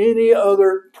more than any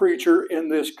other preacher in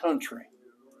this country.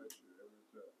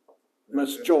 And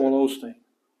that's Joel Osteen.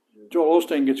 Joel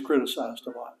Osteen gets criticized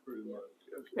a lot.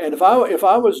 And if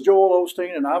I was Joel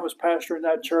Osteen and I was pastoring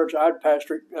that church, I'd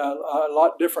pastor it a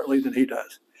lot differently than he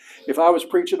does. If I was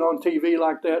preaching on TV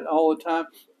like that all the time,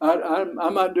 I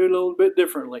might do it a little bit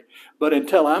differently. But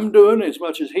until I'm doing as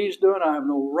much as he's doing, I have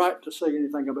no right to say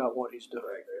anything about what he's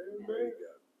doing.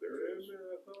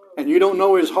 And you don't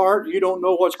know his heart. You don't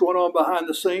know what's going on behind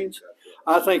the scenes.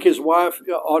 I think his wife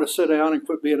ought to sit down and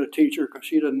quit being a teacher because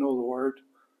she doesn't know the word.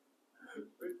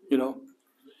 You know.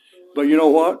 But you know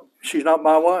what? She's not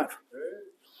my wife.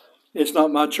 It's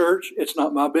not my church. It's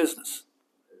not my business.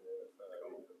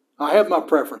 I have my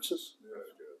preferences.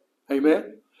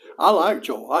 Amen. I like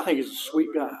Joel. I think he's a sweet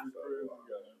guy.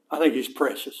 I think he's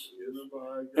precious.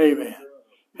 Amen.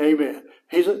 Amen.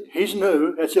 He's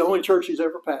new. That's the only church he's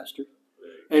ever pastored.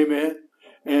 Amen.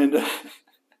 And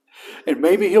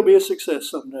maybe he'll be a success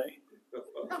someday.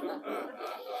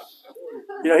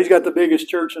 You know, he's got the biggest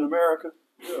church in America.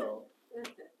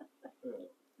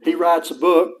 He writes a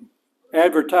book,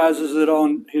 advertises it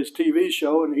on his TV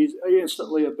show, and he's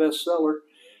instantly a bestseller.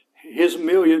 His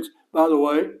millions, by the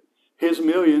way, his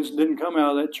millions didn't come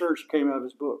out of that church, it came out of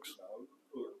his books.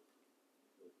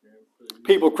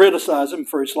 People criticize him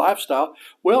for his lifestyle.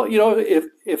 Well, you know,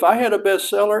 if I had a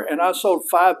bestseller and I sold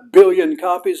 5 billion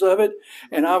copies of it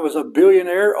and I was a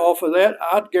billionaire off of that,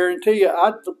 I'd guarantee you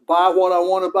I'd buy what I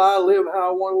want to buy, live how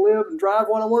I want to live, and drive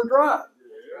what I want to drive.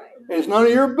 And it's none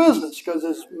of your business because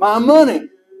it's my money.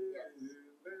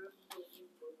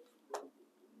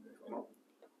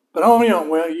 But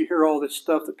you hear all this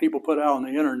stuff that people put out on the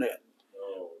internet.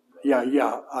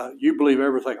 You believe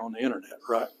everything on the internet,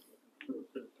 right?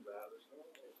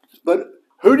 But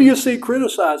who do you see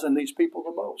criticizing these people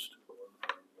the most?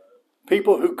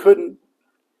 People who couldn't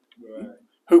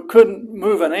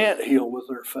move an anthill with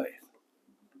their faith.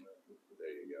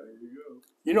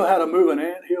 You know how to move an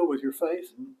anthill with your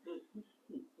faith?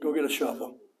 Go get a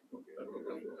shovel.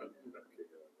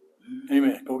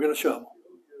 Amen. Go get a shovel.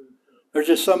 There's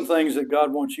just some things that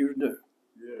God wants you to do.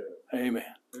 Amen.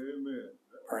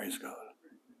 Praise God.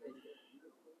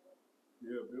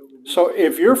 So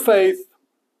if your faith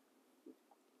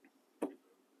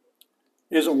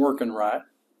isn't working right,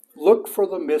 look for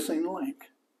the missing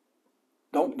link.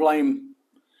 Don't blame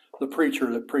the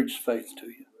preacher that preached faith to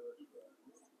you.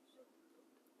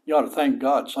 You ought to thank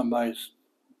God somebody's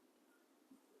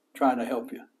trying to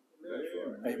help you.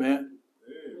 Amen.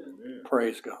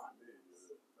 Praise God.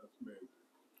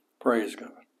 Praise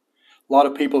God. A lot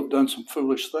of people have done some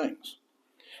foolish things.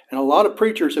 And a lot of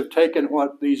preachers have taken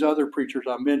what these other preachers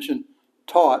I mentioned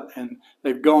taught, and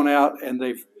they've gone out and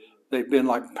they've been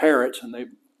like parrots, and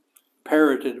they've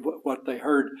parroted what they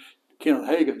heard Kenneth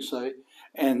Hagin say,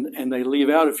 and they leave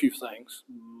out a few things,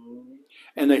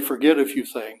 and they forget a few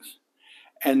things,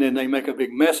 and then they make a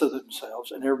big mess of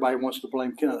themselves, and everybody wants to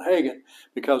blame Kenneth Hagin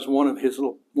because one of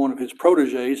his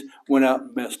proteges went out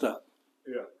and messed up.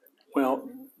 Yeah. Well,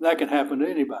 that can happen to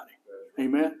anybody.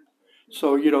 Amen.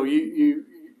 So you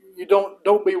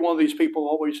don't be one of these people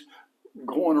always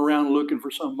going around looking for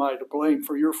somebody to blame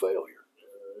for your failure.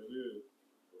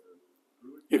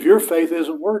 If your faith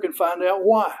isn't working, find out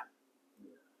why.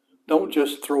 Don't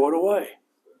just throw it away.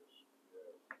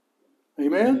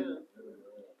 Amen?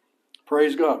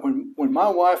 Praise God. When my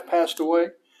wife passed away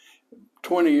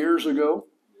 20 years ago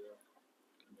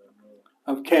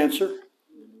of cancer,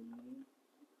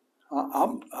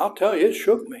 I'll tell you, it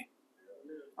shook me.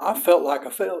 I felt like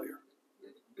a failure.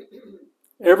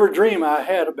 Every dream I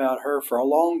had about her for a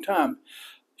long time,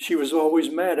 she was always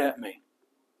mad at me.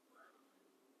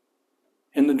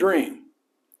 In the dream,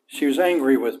 she was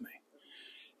angry with me.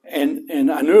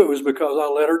 And I knew it was because I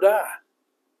let her die.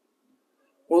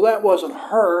 Well, that wasn't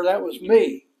her, that was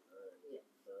me.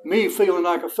 Me feeling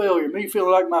like a failure, me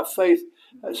feeling like my faith,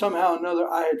 somehow or another,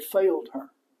 I had failed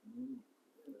her.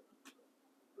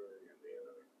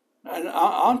 And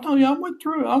I'll tell you, I went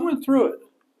through it.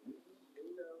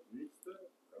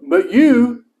 But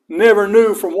you never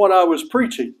knew from what I was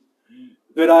preaching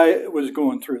that I was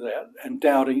going through that and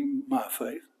doubting my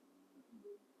faith.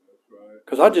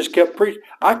 Because I just kept preaching.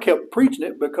 I kept preaching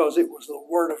it because it was the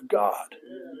Word of God.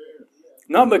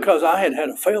 Not because I had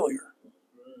a failure.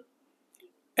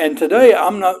 And today,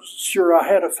 I'm not sure I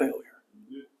had a failure.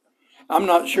 I'm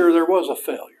not sure there was a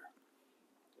failure.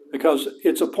 Because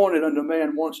it's appointed unto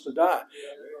man once to die.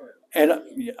 And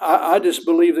I just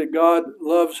believe that God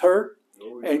loves her.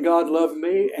 And God loved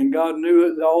me. And God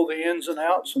knew all the ins and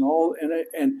outs and all.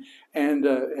 And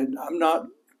I'm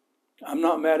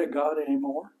not mad at God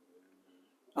anymore.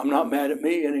 I'm not mad at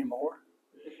me anymore.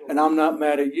 And I'm not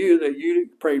mad at you that you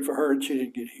prayed for her and she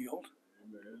didn't get healed.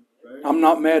 I'm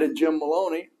not mad at Jim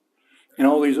Maloney and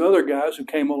all these other guys who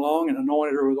came along and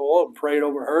anointed her with oil and prayed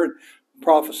over her and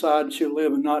prophesied she'll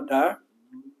live and not die.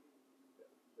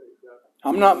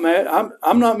 I'm not mad.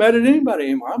 I'm not mad at anybody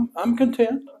anymore. I'm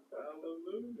content.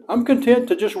 I'm content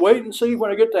to just wait and see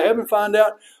when I get to heaven, find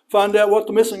out what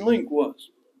the missing link was,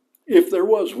 if there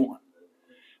was one.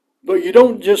 But you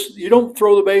don't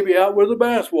throw the baby out with the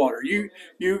bathwater.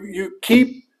 You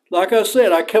keep, like I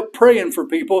said, I kept praying for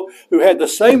people who had the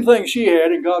same thing she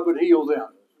had, and God would heal them.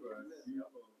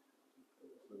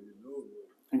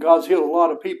 And God's healed a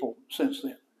lot of people since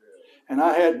then. And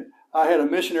I had a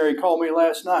missionary call me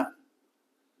last night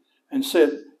and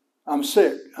said, I'm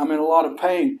sick. I'm in a lot of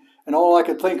pain. And all I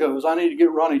could think of was I need to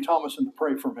get Ronnie Thomason to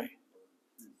pray for me.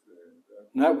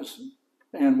 And that was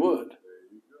Ann Wood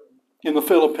in the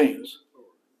Philippines.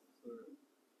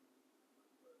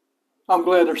 I'm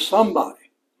glad there's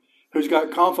somebody who's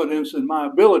got confidence in my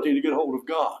ability to get hold of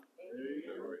God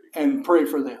and pray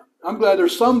for them. I'm glad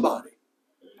there's somebody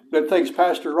that thinks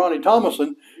Pastor Ronnie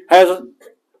Thomason hasn't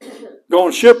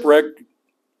gone shipwrecked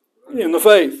in the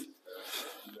faith.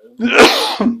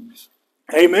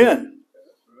 Amen.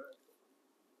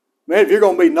 Man, if you're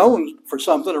going to be known for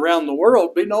something around the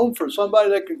world, be known for somebody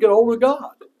that can get hold of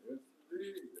God.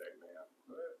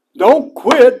 Don't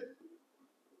quit.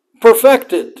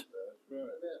 Perfect it.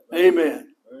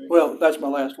 Amen. Well, that's my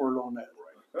last word on that.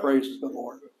 Praise the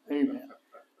Lord. Amen.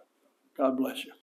 God bless you.